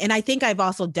call me, and I think I've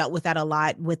also dealt with that a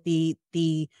lot with the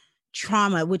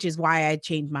trauma, which is why I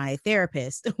changed my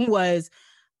therapist, was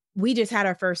we just had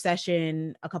our first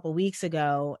session a couple of weeks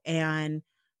ago, and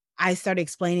I started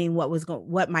explaining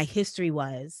what my history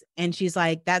was. And she's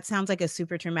like, that sounds like a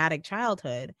super traumatic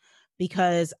childhood,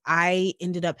 because I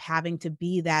ended up having to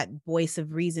be that voice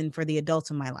of reason for the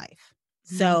adults in my life.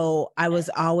 So I was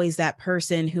always that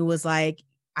person who was like,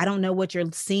 I don't know what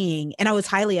you're seeing. And I was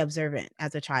highly observant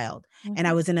as a child. And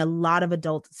I was in a lot of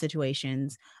adult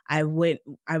situations. I was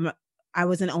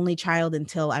an only child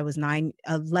until I was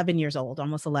 11 years old,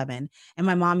 almost 11. And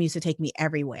my mom used to take me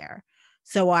everywhere.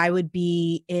 So I would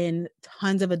be in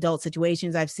tons of adult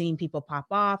situations. I've seen people pop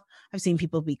off. I've seen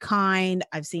people be kind.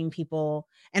 I've seen people,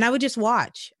 and I would just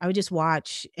watch.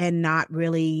 And not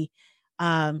really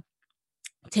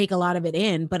take a lot of it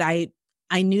in. But I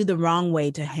knew the wrong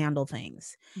way to handle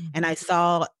things. And I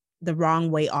saw the wrong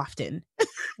way often.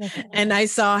 And I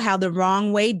saw how the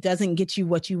wrong way doesn't get you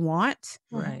what you want.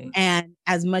 Right. And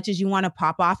as much as you want to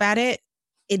pop off at it,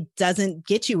 it doesn't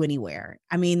get you anywhere.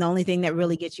 I mean, the only thing that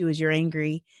really gets you is you're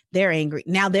angry. They're angry.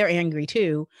 Now they're angry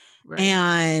too. Right.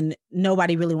 And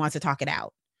nobody really wants to talk it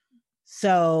out.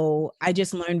 So I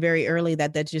just learned very early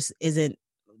that just isn't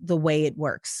the way it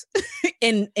works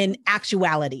in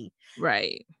actuality.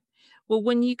 Right. Well,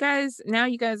 when you guys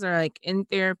are like in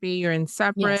therapy, you're in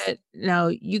separate. Yes. Now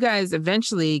you guys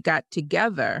eventually got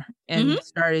together and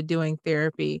started doing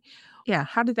therapy. Yeah.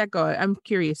 How did that go? I'm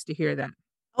curious to hear that.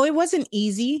 Oh, it wasn't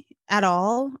easy at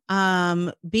all.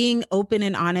 Being open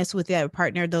and honest with your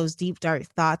partner, those deep, dark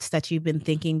thoughts that you've been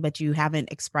thinking, but you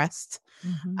haven't expressed.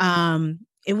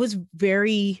 It was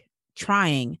very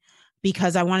trying,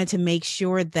 because I wanted to make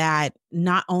sure that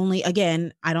not only,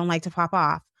 again, I don't like to pop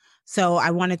off. So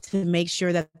I wanted to make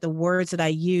sure that the words that I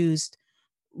used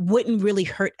wouldn't really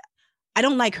hurt. I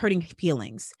don't like hurting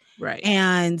feelings. Right.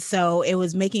 And so it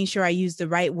was making sure I used the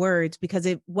right words, because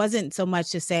it wasn't so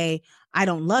much to say, I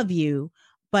don't love you,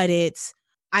 but it's,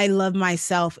 I love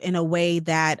myself in a way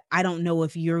that I don't know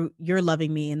if you're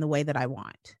loving me in the way that I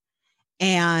want.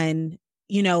 And,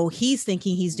 you know, he's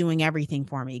thinking he's doing everything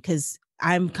for me, because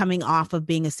I'm coming off of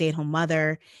being a stay-at-home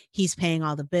mother. He's paying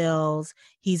all the bills.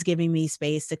 He's giving me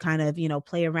space to kind of, you know,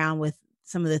 play around with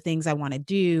some of the things I want to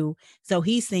do. So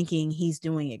he's thinking he's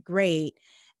doing it great.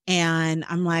 And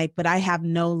I'm like, but I have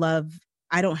no love.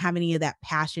 I don't have any of that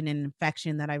passion and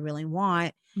affection that I really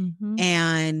want.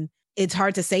 And it's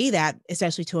hard to say that,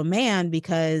 especially to a man,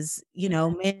 because, you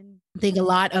know, men think a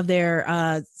lot of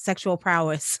their sexual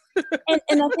prowess.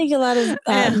 and I think a lot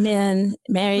of men,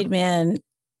 married men,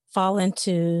 fall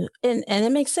into, and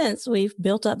it makes sense. We've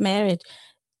built up marriage.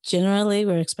 Generally,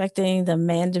 we're expecting the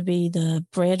man to be the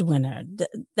breadwinner.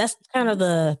 That's kind of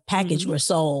the package we're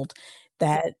sold,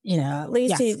 that, you know, at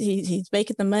least he's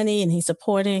making the money and he's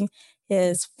supporting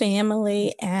his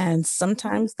family. And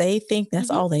sometimes they think that's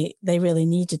all they really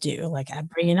need to do. Like, I'm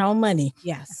bringing home money.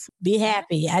 Yes. Be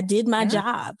happy. I did my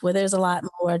job. Where there's a lot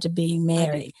more to being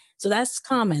married. So that's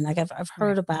common. Like I've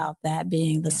heard about that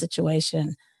being the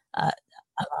situation a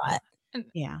lot.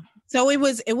 Yeah. So it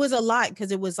was a lot,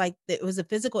 because it was like, it was a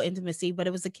physical intimacy, but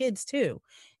it was the kids too.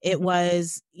 It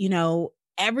was, you know,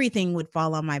 everything would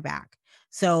fall on my back.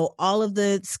 So all of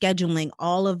the scheduling,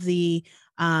 all of the,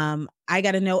 I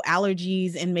got to know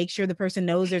allergies and make sure the person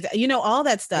knows there's, you know, all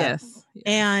that stuff. Yes.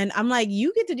 And I'm like,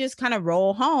 you get to just kind of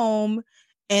roll home.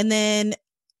 And then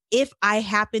if I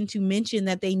happen to mention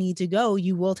that they need to go,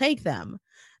 you will take them.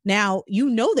 Now, you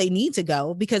know they need to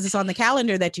go because it's on the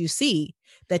calendar that you see,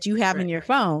 that you have in your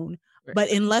phone. Right.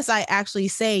 But unless I actually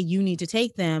say you need to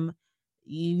take them,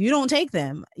 you don't take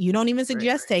them. You don't even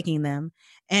suggest taking them.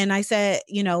 And I said,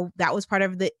 you know, that was part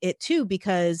of it too,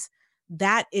 because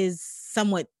that is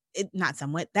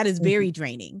that is very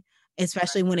draining,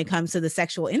 especially when it comes to the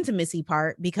sexual intimacy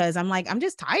part, because I'm like, I'm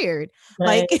just tired.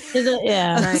 Right. Like,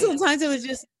 yeah. Sometimes it was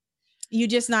just, you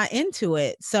just not into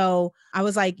it. So I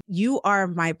was like, you are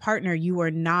my partner. You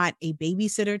are not a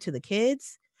babysitter to the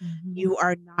kids. Mm-hmm. You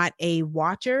are not a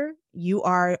watcher. You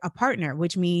are a partner,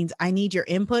 which means I need your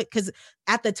input. Because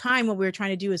at the time, what we were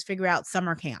trying to do is figure out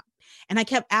summer camp. And I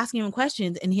kept asking him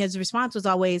questions, and his response was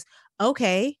always,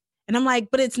 okay. And I'm like,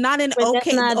 but it's not an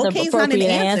okay. Okay is not an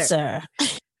answer.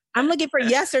 I'm looking for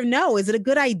yes or no. Is it a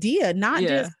good idea? Not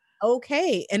just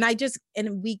okay. And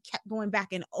we kept going back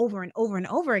and over and over and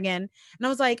over again. And I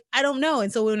was like, I don't know.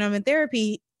 And so when I'm in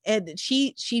therapy, and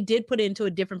she did put it into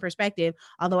a different perspective,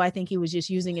 although I think he was just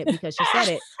using it because she said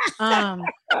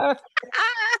it.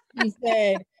 He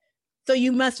said, so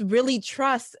you must really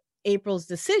trust April's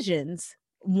decisions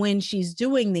when she's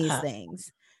doing these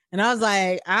things. And I was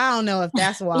like, I don't know if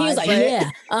that's why. He was like, yeah,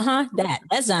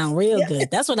 that sounds real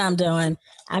good. That's what I'm doing.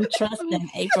 I'm trusting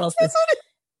April's decisions.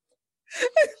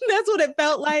 That's what it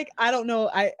felt like. I don't know.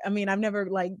 I mean, I've never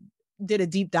did a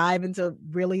deep dive into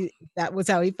really that was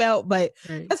how he felt, but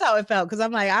that's how it felt. Cause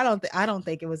I'm like, I don't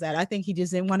think it was that. I think he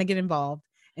just didn't want to get involved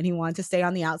and he wanted to stay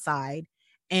on the outside.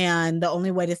 And the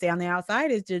only way to stay on the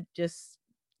outside is to just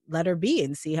let her be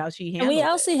and see how she handles it. And we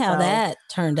all see how that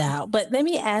turned out. But let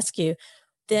me ask you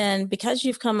then, because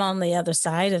you've come on the other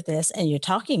side of this and you're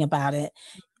talking about it,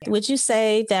 would you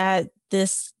say that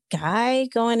this guy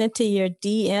going into your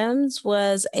DMs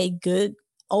was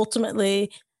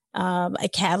ultimately a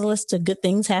catalyst to good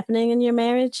things happening in your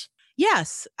marriage?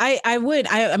 Yes, I would.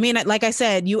 I mean, like I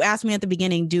said, you asked me at the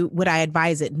beginning, would I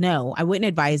advise it? No, I wouldn't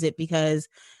advise it, because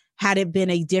had it been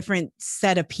a different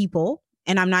set of people,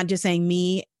 and I'm not just saying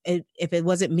me, if it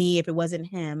wasn't me, if it wasn't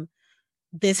him,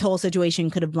 this whole situation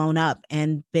could have blown up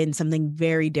and been something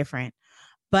very different.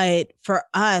 But for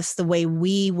us, the way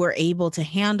we were able to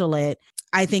handle it,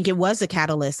 I think it was a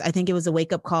catalyst. I think it was a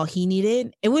wake-up call he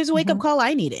needed. It was a wake-up call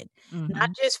I needed,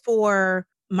 not just for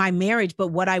my marriage, but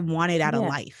what I wanted out of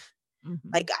life.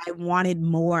 Like, I wanted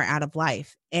more out of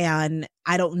life. And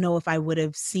I don't know if I would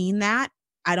have seen that.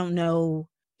 I don't know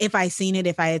if I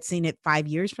had seen it 5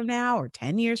 years from now or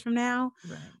 10 years from now.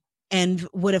 Right. And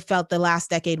would have felt the last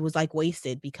decade was like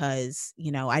wasted because,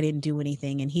 I didn't do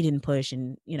anything and he didn't push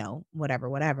and, whatever.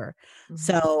 Mm-hmm.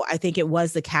 So I think it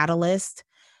was the catalyst.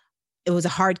 It was a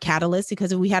hard catalyst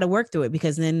because we had to work through it,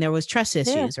 because then there was trust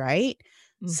issues, right?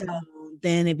 Mm-hmm. So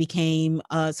then it became,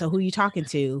 so who you talking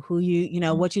to, who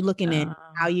what you looking at,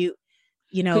 how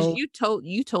because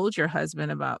you told your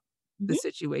husband about the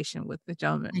situation with the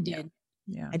gentleman. I did.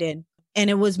 Yeah, I did. And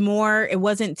it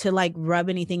wasn't to rub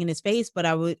anything in his face, but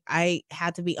I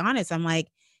had to be honest. I'm like,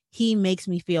 he makes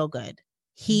me feel good.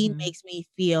 He makes me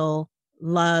feel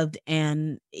loved,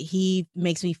 and he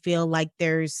makes me feel like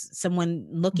there's someone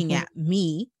looking at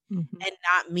me, and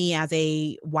not me as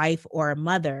a wife or a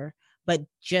mother, but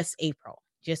just April,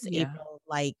 April,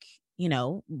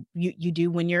 you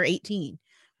do when you're 18,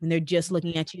 when they're just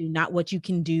looking at you, not what you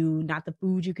can do, not the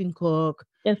food you can cook.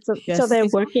 And so they're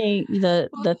working,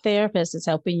 the therapist is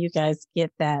helping you guys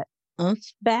get that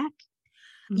oomph back?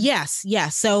 Yes.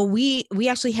 So we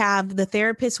actually have the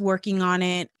therapist working on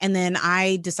it. And then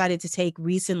I decided to take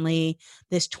recently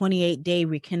this 28-day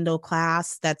rekindle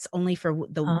class that's only for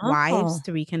the wives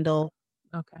to rekindle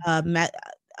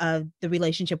the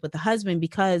relationship with the husband,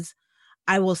 because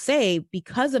I will say,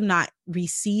 because of not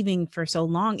receiving for so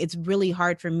long, it's really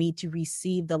hard for me to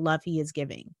receive the love he is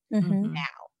giving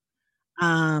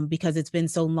now. Because it's been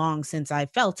so long since I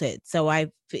felt it. So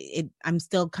I'm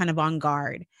still kind of on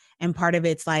guard. And part of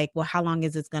it's like, well, how long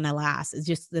is this going to last?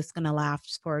 Is this going to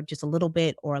last for just a little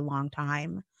bit or a long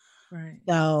time? Right.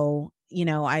 So,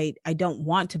 I don't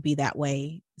want to be that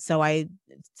way. So I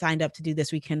signed up to do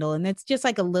this rekindle, and it's just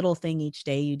like a little thing each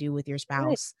day you do with your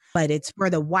spouse, but it's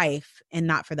for the wife and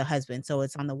not for the husband. So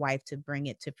it's on the wife to bring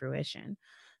it to fruition.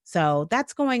 So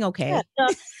that's going okay. Yeah.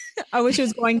 I wish it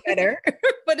was going better,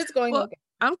 but it's going okay.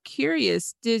 I'm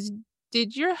curious.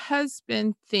 Did your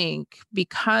husband think,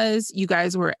 because you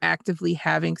guys were actively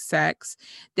having sex,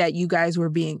 that you guys were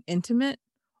being intimate,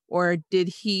 or did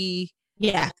he?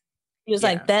 Yeah. He was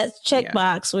like, that's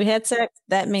checkbox. We had sex.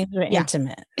 That means we're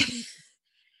intimate.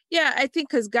 Yeah, I think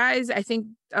because guys, I think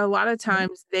a lot of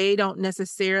times they don't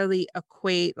necessarily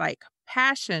equate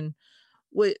passion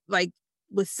with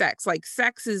with sex. Like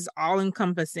sex is all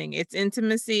encompassing. It's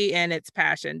intimacy and it's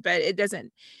passion, but it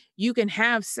doesn't, you can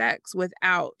have sex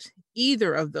without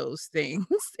either of those things.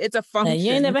 It's a Now,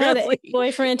 you ain't function, never had an really.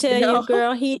 ex-boyfriend tell You you, know?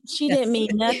 girl, she didn't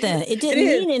mean nothing. It It didn't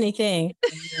is. mean anything.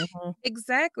 Mhm.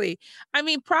 Exactly. I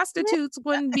mean, prostitutes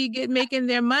wouldn't be making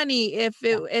their money if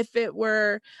it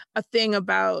were a thing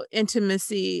about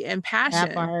intimacy and That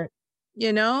passion, part.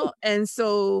 you know? And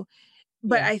so,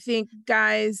 but Yeah. I think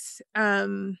guys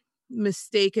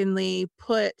mistakenly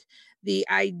put the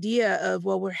idea of,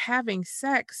 well, we're having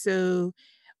sex, so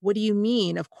what do you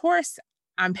mean? Of course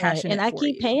I'm Right. And passionate I for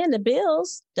keep you. paying the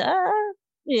bills. Duh.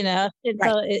 You know, and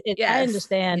Right. so I Yes.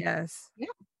 understand. Yes. Yeah.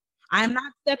 I'm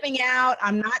not stepping out.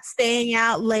 I'm not staying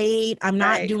out late. I'm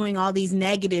not Right. doing all these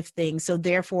negative things. So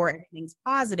therefore everything's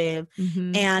positive.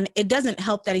 Mhm. And it doesn't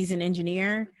help that he's an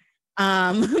engineer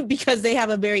because they have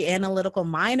a very analytical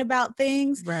mind about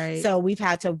things. Right. So we've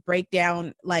had to break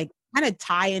down, like kind of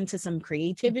tie into some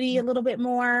creativity a little bit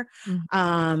more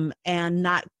and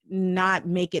not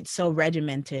make it so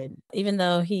regimented. Even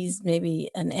though he's maybe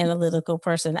an analytical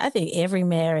person, I think every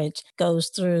marriage goes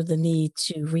through the need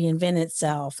to reinvent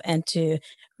itself and to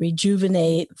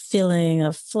rejuvenate feeling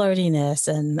of flirtiness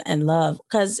and love.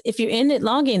 Because if you're in it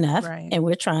long enough, Right. and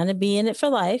we're trying to be in it for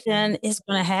life, then it's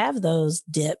going to have those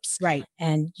dips. Right.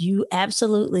 And you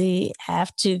absolutely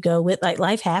have to go with, like,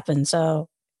 life happens. So,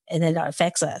 and it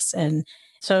affects us. And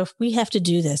so we have to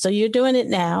do this. So you're doing it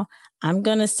now. I'm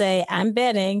going to say, I'm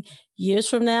betting years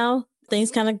from now,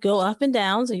 things kind of go up and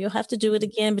down. So you'll have to do it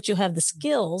again, but you'll have the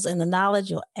skills and the knowledge.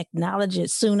 You'll acknowledge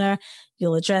it sooner.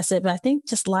 You'll address it. But I think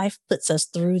just life puts us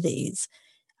through these.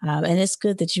 And it's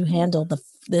good that you handle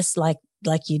this like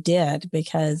you did,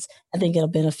 because I think it'll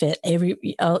benefit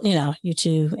you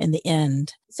two in the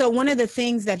end. So one of the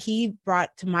things that he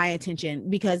brought to my attention,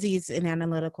 because he's an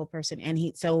analytical person, and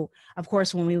so of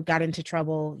course, when we got into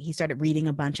trouble, he started reading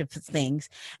a bunch of things.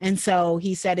 And so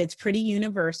he said it's pretty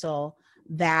universal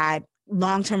that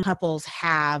long-term couples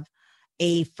have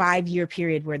a 5-year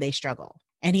period where they struggle.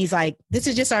 And he's like, this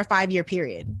is just our 5-year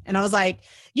period. And I was like,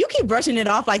 you keep brushing it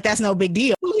off like that's no big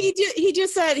deal. He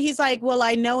just said, he's like, well,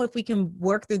 I know if we can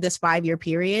work through this 5-year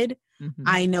period,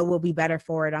 I know we'll be better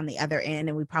for it on the other end,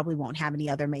 and we probably won't have any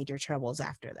other major troubles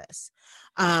after this.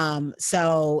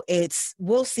 So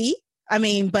we'll see. I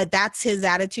mean, but that's his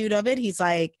attitude of it. He's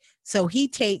like, so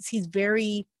he's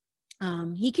very,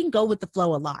 he can go with the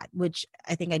flow a lot, which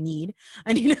I think I need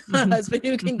a husband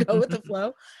who can go with the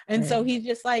flow. And so he's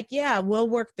just like, yeah, we'll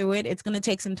work through it. It's going to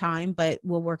take some time, but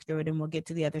we'll work through it and we'll get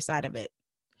to the other side of it.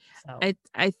 So.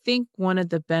 I think one of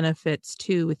the benefits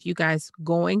too, with you guys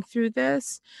going through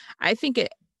this, I think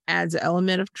it adds an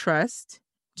element of trust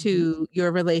to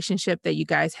your relationship, that you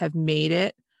guys have made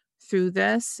it through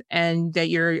this and that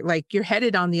you're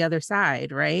headed on the other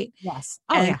side, right? Yes.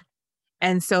 Oh, yeah.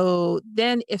 And so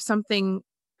then if something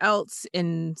else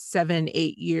in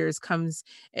 7-8 years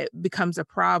it becomes a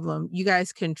problem, you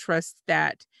guys can trust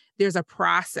that there's a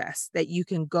process that you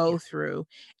can go through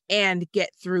and get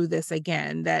through this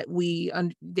again, that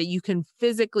you can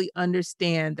physically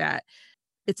understand that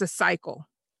it's a cycle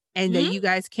and that you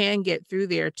guys can get through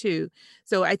there too.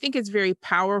 So I think it's very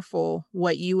powerful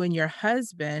what you and your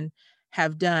husband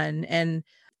have done, and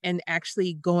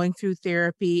actually going through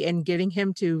therapy and getting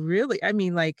him to really, I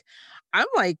mean, like, I'm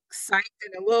like psyched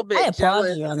and a little bit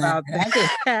jealous about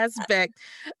that aspect.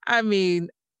 I mean,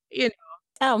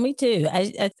 Oh, me too.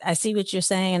 I see what you're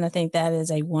saying. And I think that is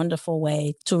a wonderful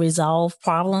way to resolve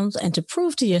problems and to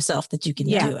prove to yourself that you can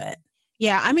do it.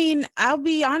 Yeah. I mean, I'll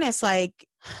be honest, like,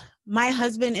 my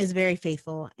husband is very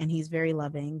faithful and he's very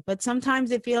loving, but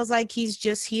sometimes it feels like he's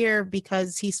just here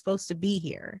because he's supposed to be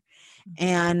here.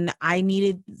 And I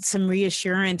needed some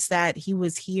reassurance that he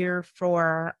was here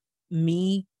for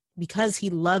me because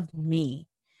he loved me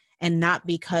and not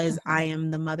because I am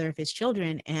the mother of his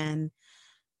children. And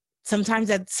sometimes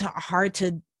that's hard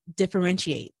to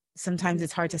differentiate. Sometimes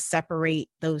it's hard to separate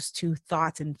those two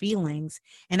thoughts and feelings.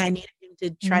 And I needed him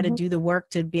to try to do the work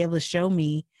to be able to show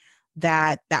me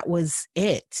that was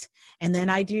it. And then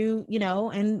I do,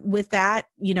 and with that,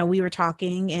 we were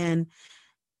talking, and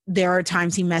there are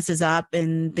times he messes up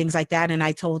and things like that. And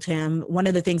I told him, one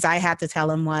of the things I had to tell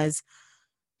him was,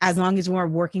 as long as we're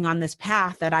working on this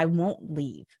path, that I won't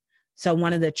leave. So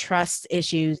one of the trust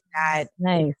issues that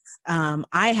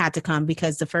I had to come,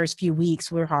 because the first few weeks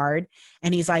were hard.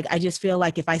 And he's like, I just feel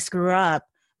like if I screw up,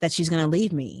 that she's going to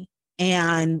leave me.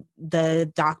 And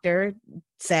the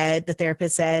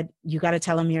therapist said, you got to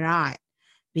tell him you're not,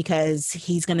 because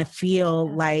he's going to feel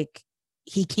like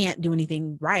he can't do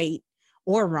anything right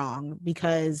or wrong,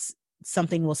 because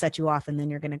something will set you off and then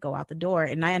you're going to go out the door.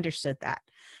 And I understood that.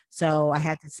 So I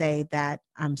had to say that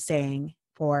I'm staying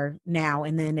for now.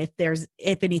 And then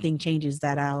if anything changes,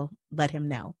 that I'll let him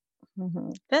know.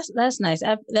 Mm-hmm. That's nice.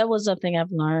 That was something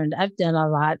I've learned. I've done a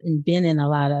lot and been in a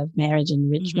lot of marriage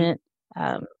enrichment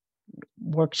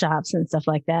workshops and stuff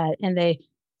like that. And they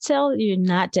tell you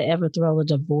not to ever throw a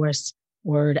divorce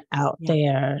word out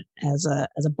there as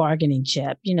a bargaining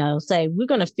chip. Say we're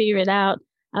going to figure it out.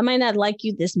 I might not like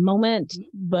you this moment,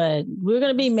 but we're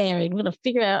going to be married. We're going to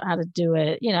figure out how to do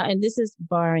it. And this is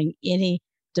barring any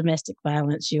domestic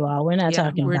violence, you all. We're not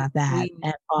talking about that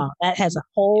at all. That has a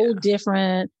whole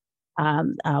different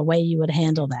way you would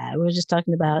handle that. We're just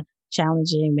talking about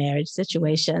challenging marriage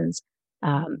situations.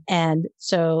 And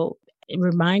so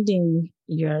reminding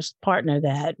your partner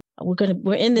that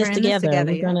we're in this together.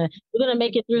 We're gonna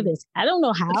make it through this. I don't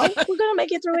know how we're gonna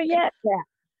make it through it yet. Yeah.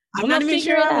 I'm not even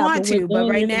sure I want to, but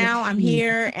right now I'm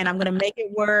here and I'm going to make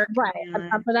it work. Right.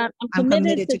 But I'm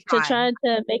committed to trying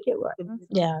to make it work.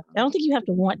 Yeah. I don't think you have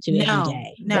to want to every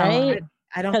day. No, right?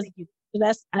 I don't think you.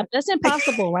 That's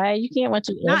impossible, right? You can't want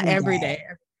to not every day.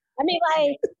 I mean,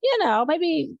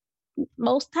 maybe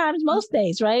most times, most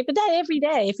days, right? But not every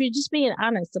day. If you're just being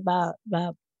honest about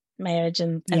marriage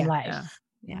and life.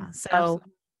 Yeah. So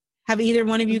have either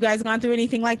one of you guys gone through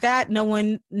anything like that?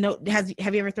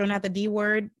 Have you ever thrown out the D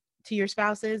word to your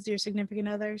spouses, your significant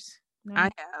others? No? I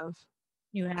have.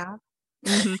 You have?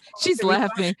 Mm-hmm. She's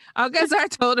laughing. I guess I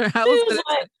told her I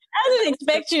didn't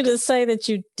expect you to say that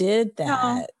you did that.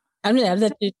 No. I mean,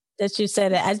 that you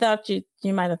said it. I thought you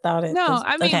might have thought it. No,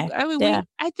 I mean,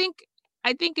 I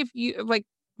think if you like,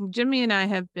 Jimmy and I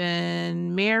have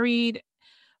been married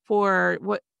for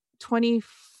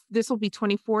this will be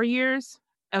 24 years.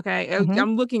 Okay. Mm-hmm.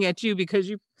 I'm looking at you because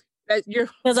you're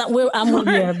because I'm 1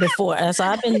 year before. So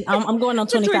I'm going on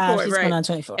 25. She's going on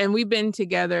 24. And we've been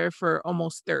together for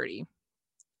almost 30.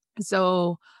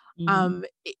 So,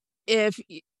 if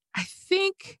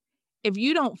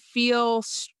you don't feel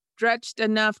stretched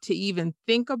enough to even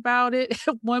think about it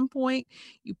at one point,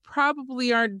 you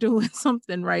probably aren't doing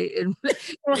something right in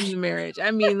the marriage.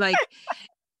 I mean, like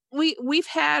we've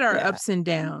had our ups and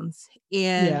downs,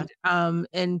 and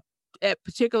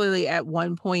particularly at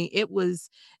one point, it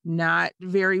was not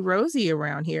very rosy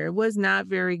around here. It was not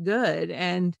very good.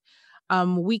 And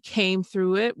we came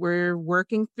through it. We're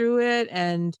working through it,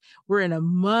 and we're in a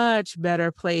much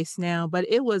better place now. But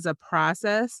it was a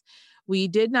process. We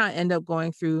did not end up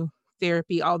going through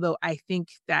therapy, although I think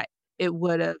that it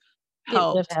would have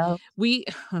helped. I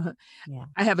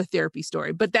have a therapy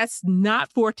story, but that's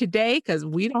not for today because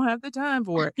we don't have the time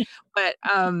for it. But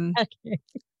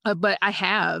but I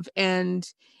have, and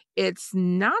it's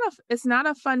not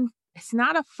a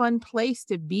fun place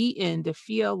to be in, to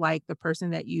feel like the person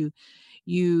that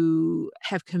you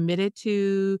have committed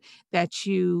to, that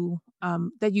you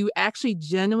actually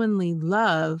genuinely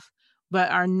love, but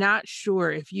are not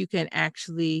sure if you can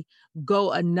actually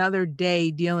go another day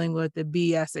dealing with the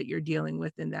BS that you're dealing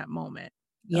with in that moment.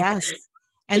 Yes.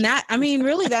 And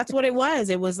really, that's what it was.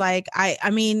 It was like, I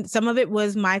mean, some of it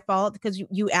was my fault because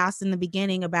you asked in the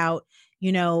beginning about,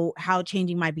 how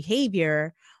changing my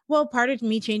behavior. Well, part of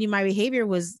me changing my behavior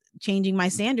was changing my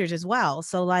standards as well.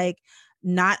 So like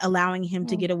not allowing him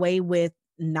to get away with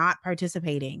not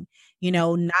participating,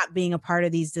 not being a part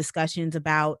of these discussions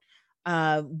about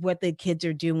what the kids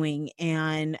are doing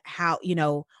and how,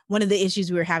 one of the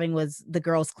issues we were having was the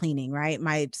girls cleaning, right?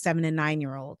 My 7 and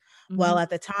 9-year-old. Mm-hmm. Well, at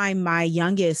the time, my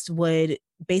youngest would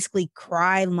basically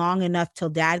cry long enough till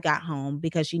dad got home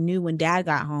because she knew when dad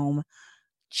got home,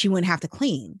 she wouldn't have to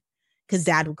clean because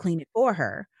dad would clean it for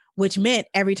her, which meant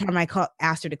every time I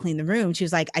asked her to clean the room, she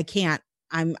was like, I can't,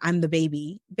 I'm the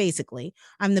baby, basically.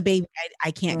 I'm the baby.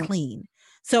 I can't clean.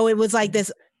 So it was like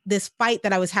this fight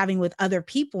that I was having with other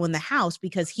people in the house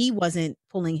because he wasn't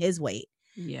pulling his weight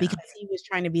because he was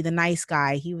trying to be the nice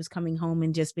guy. He was coming home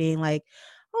and just being like,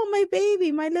 oh, my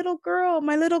baby, my little girl,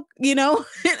 my little, and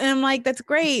I'm like, that's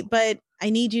great, but I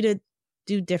need you to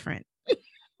do different.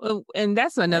 Well, and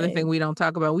that's another thing we don't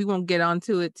talk about. We won't get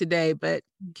onto it today, but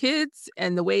kids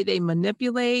and the way they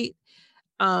manipulate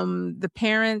the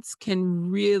parents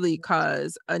can really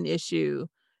cause an issue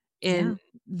in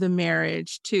the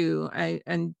marriage too.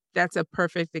 And that's a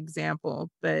perfect example,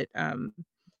 but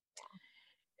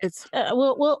it's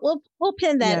we'll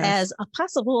pin that as a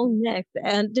possible next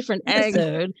and different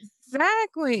episode.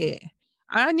 Exactly.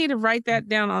 I need to write that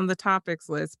down on the topics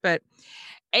list. But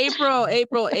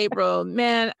April,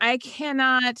 man, I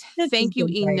cannot thank you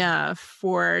enough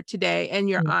for today and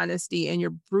your honesty and your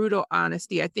brutal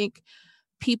honesty. I think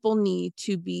people need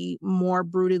to be more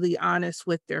brutally honest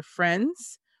with their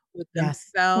friends, with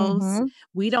themselves. Mm-hmm.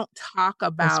 We don't talk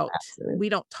about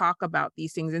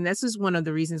these things. And this is one of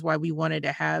the reasons why we wanted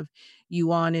to have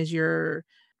you on, is your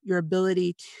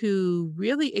ability to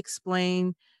really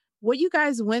explain what you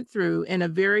guys went through in a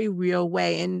very real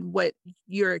way. And what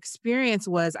your experience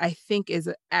was, I think, is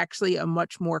actually a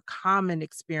much more common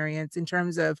experience in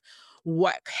terms of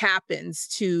what happens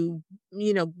to,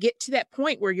 get to that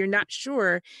point where you're not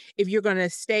sure if you're going to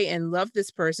stay and love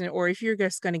this person or if you're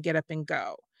just going to get up and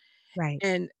go. Right.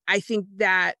 And I think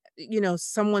that,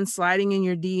 someone sliding in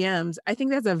your DMs, I think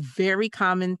that's a very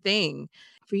common thing.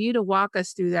 For you to walk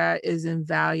us through that is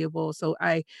invaluable. So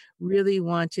I really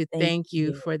want to thank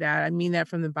you for that. I mean that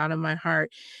from the bottom of my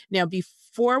heart. Now,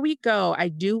 before we go, I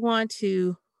do want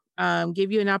to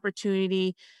give you an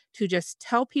opportunity to just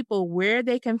tell people where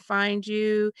they can find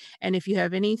you, and if you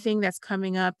have anything that's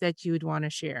coming up that you would want to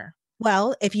share.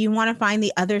 Well, if you want to find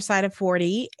the other side of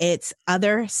 40, it's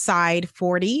Other Side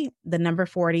 40, the number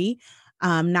 40.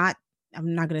 I'm not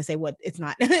going to say what it's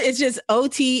not. It's just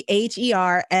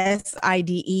OTHERSIDE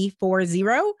 40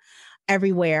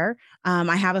 everywhere.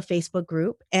 I have a Facebook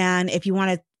group. And if you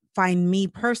want to find me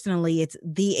personally, it's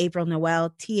The April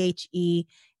Noelle,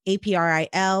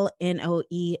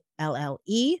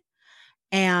 TheAprilNoelle.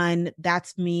 And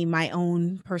that's me, my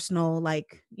own personal,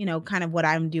 kind of what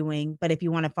I'm doing. But if you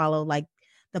want to follow like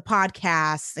the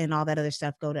podcasts and all that other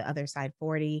stuff, go to Other Side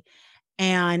 40.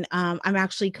 And I'm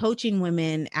actually coaching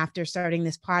women after starting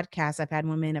this podcast. I've had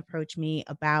women approach me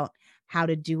about how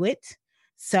to do it.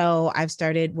 So I've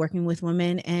started working with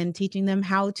women and teaching them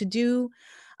how to do,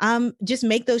 just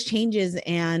make those changes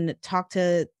and talk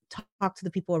to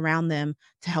the people around them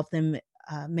to help them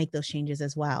make those changes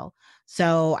as well.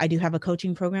 So I do have a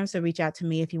coaching program. So reach out to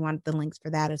me if you want the links for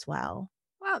that as well.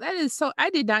 Wow, that is so, I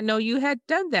did not know you had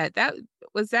done that.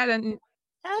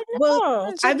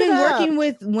 Well, I've been working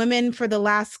with women for the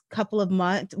last couple of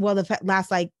months. Well, the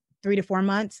last 3 to 4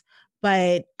 months,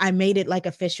 but I made it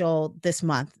official this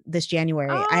month, this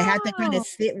January. Oh. I had to kind of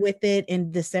sit with it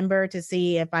in December to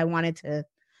see if I wanted to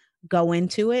go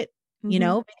into it,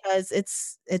 because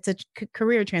it's a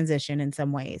career transition in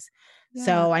some ways. Yeah.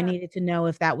 So I needed to know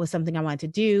if that was something I wanted to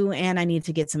do, and I need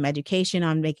to get some education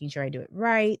on making sure I do it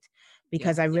right,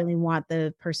 because I really want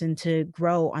the person to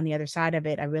grow on the other side of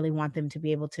it. I really want them to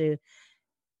be able to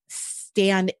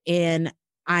stand in,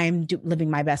 living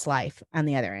my best life on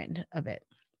the other end of it.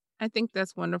 I think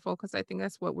that's wonderful, because I think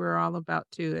that's what we're all about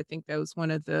too. I think that was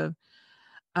one of the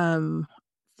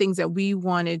things that we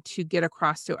wanted to get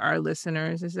across to our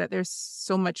listeners, is that there's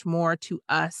so much more to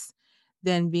us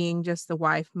than being just the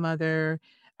wife, mother,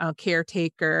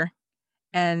 caretaker,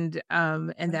 and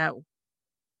that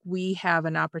we have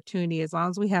an opportunity, as long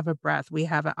as we have a breath, we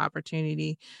have an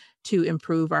opportunity to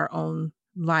improve our own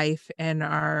life and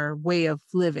our way of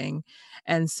living.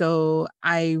 And so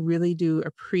I really do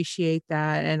appreciate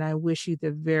that, and I wish you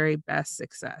the very best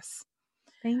success.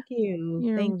 Thank you.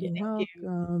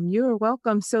 You're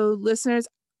welcome. So listeners,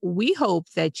 we hope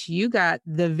that you got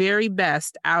the very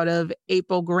best out of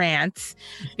April Grant,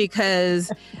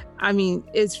 because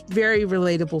it's very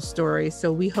relatable story.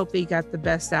 So we hope that you got the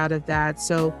best out of that.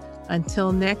 So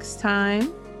until next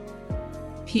time,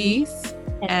 peace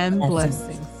and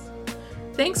blessings.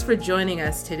 Thanks for joining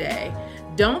us today.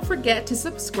 Don't forget to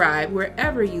subscribe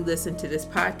wherever you listen to this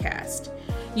podcast.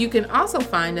 You can also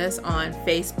find us on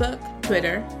Facebook,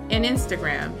 Twitter, and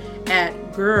Instagram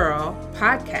at Girl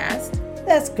Podcast.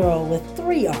 That's girl with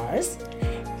 3 R's.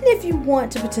 And if you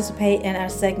want to participate in our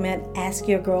segment, Ask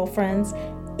Your Girlfriends,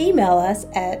 email us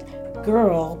at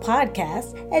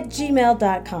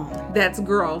girlpodcast@gmail.com. That's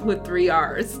girl with 3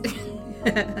 R's.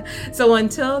 So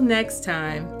until next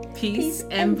time, peace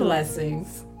and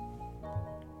blessings.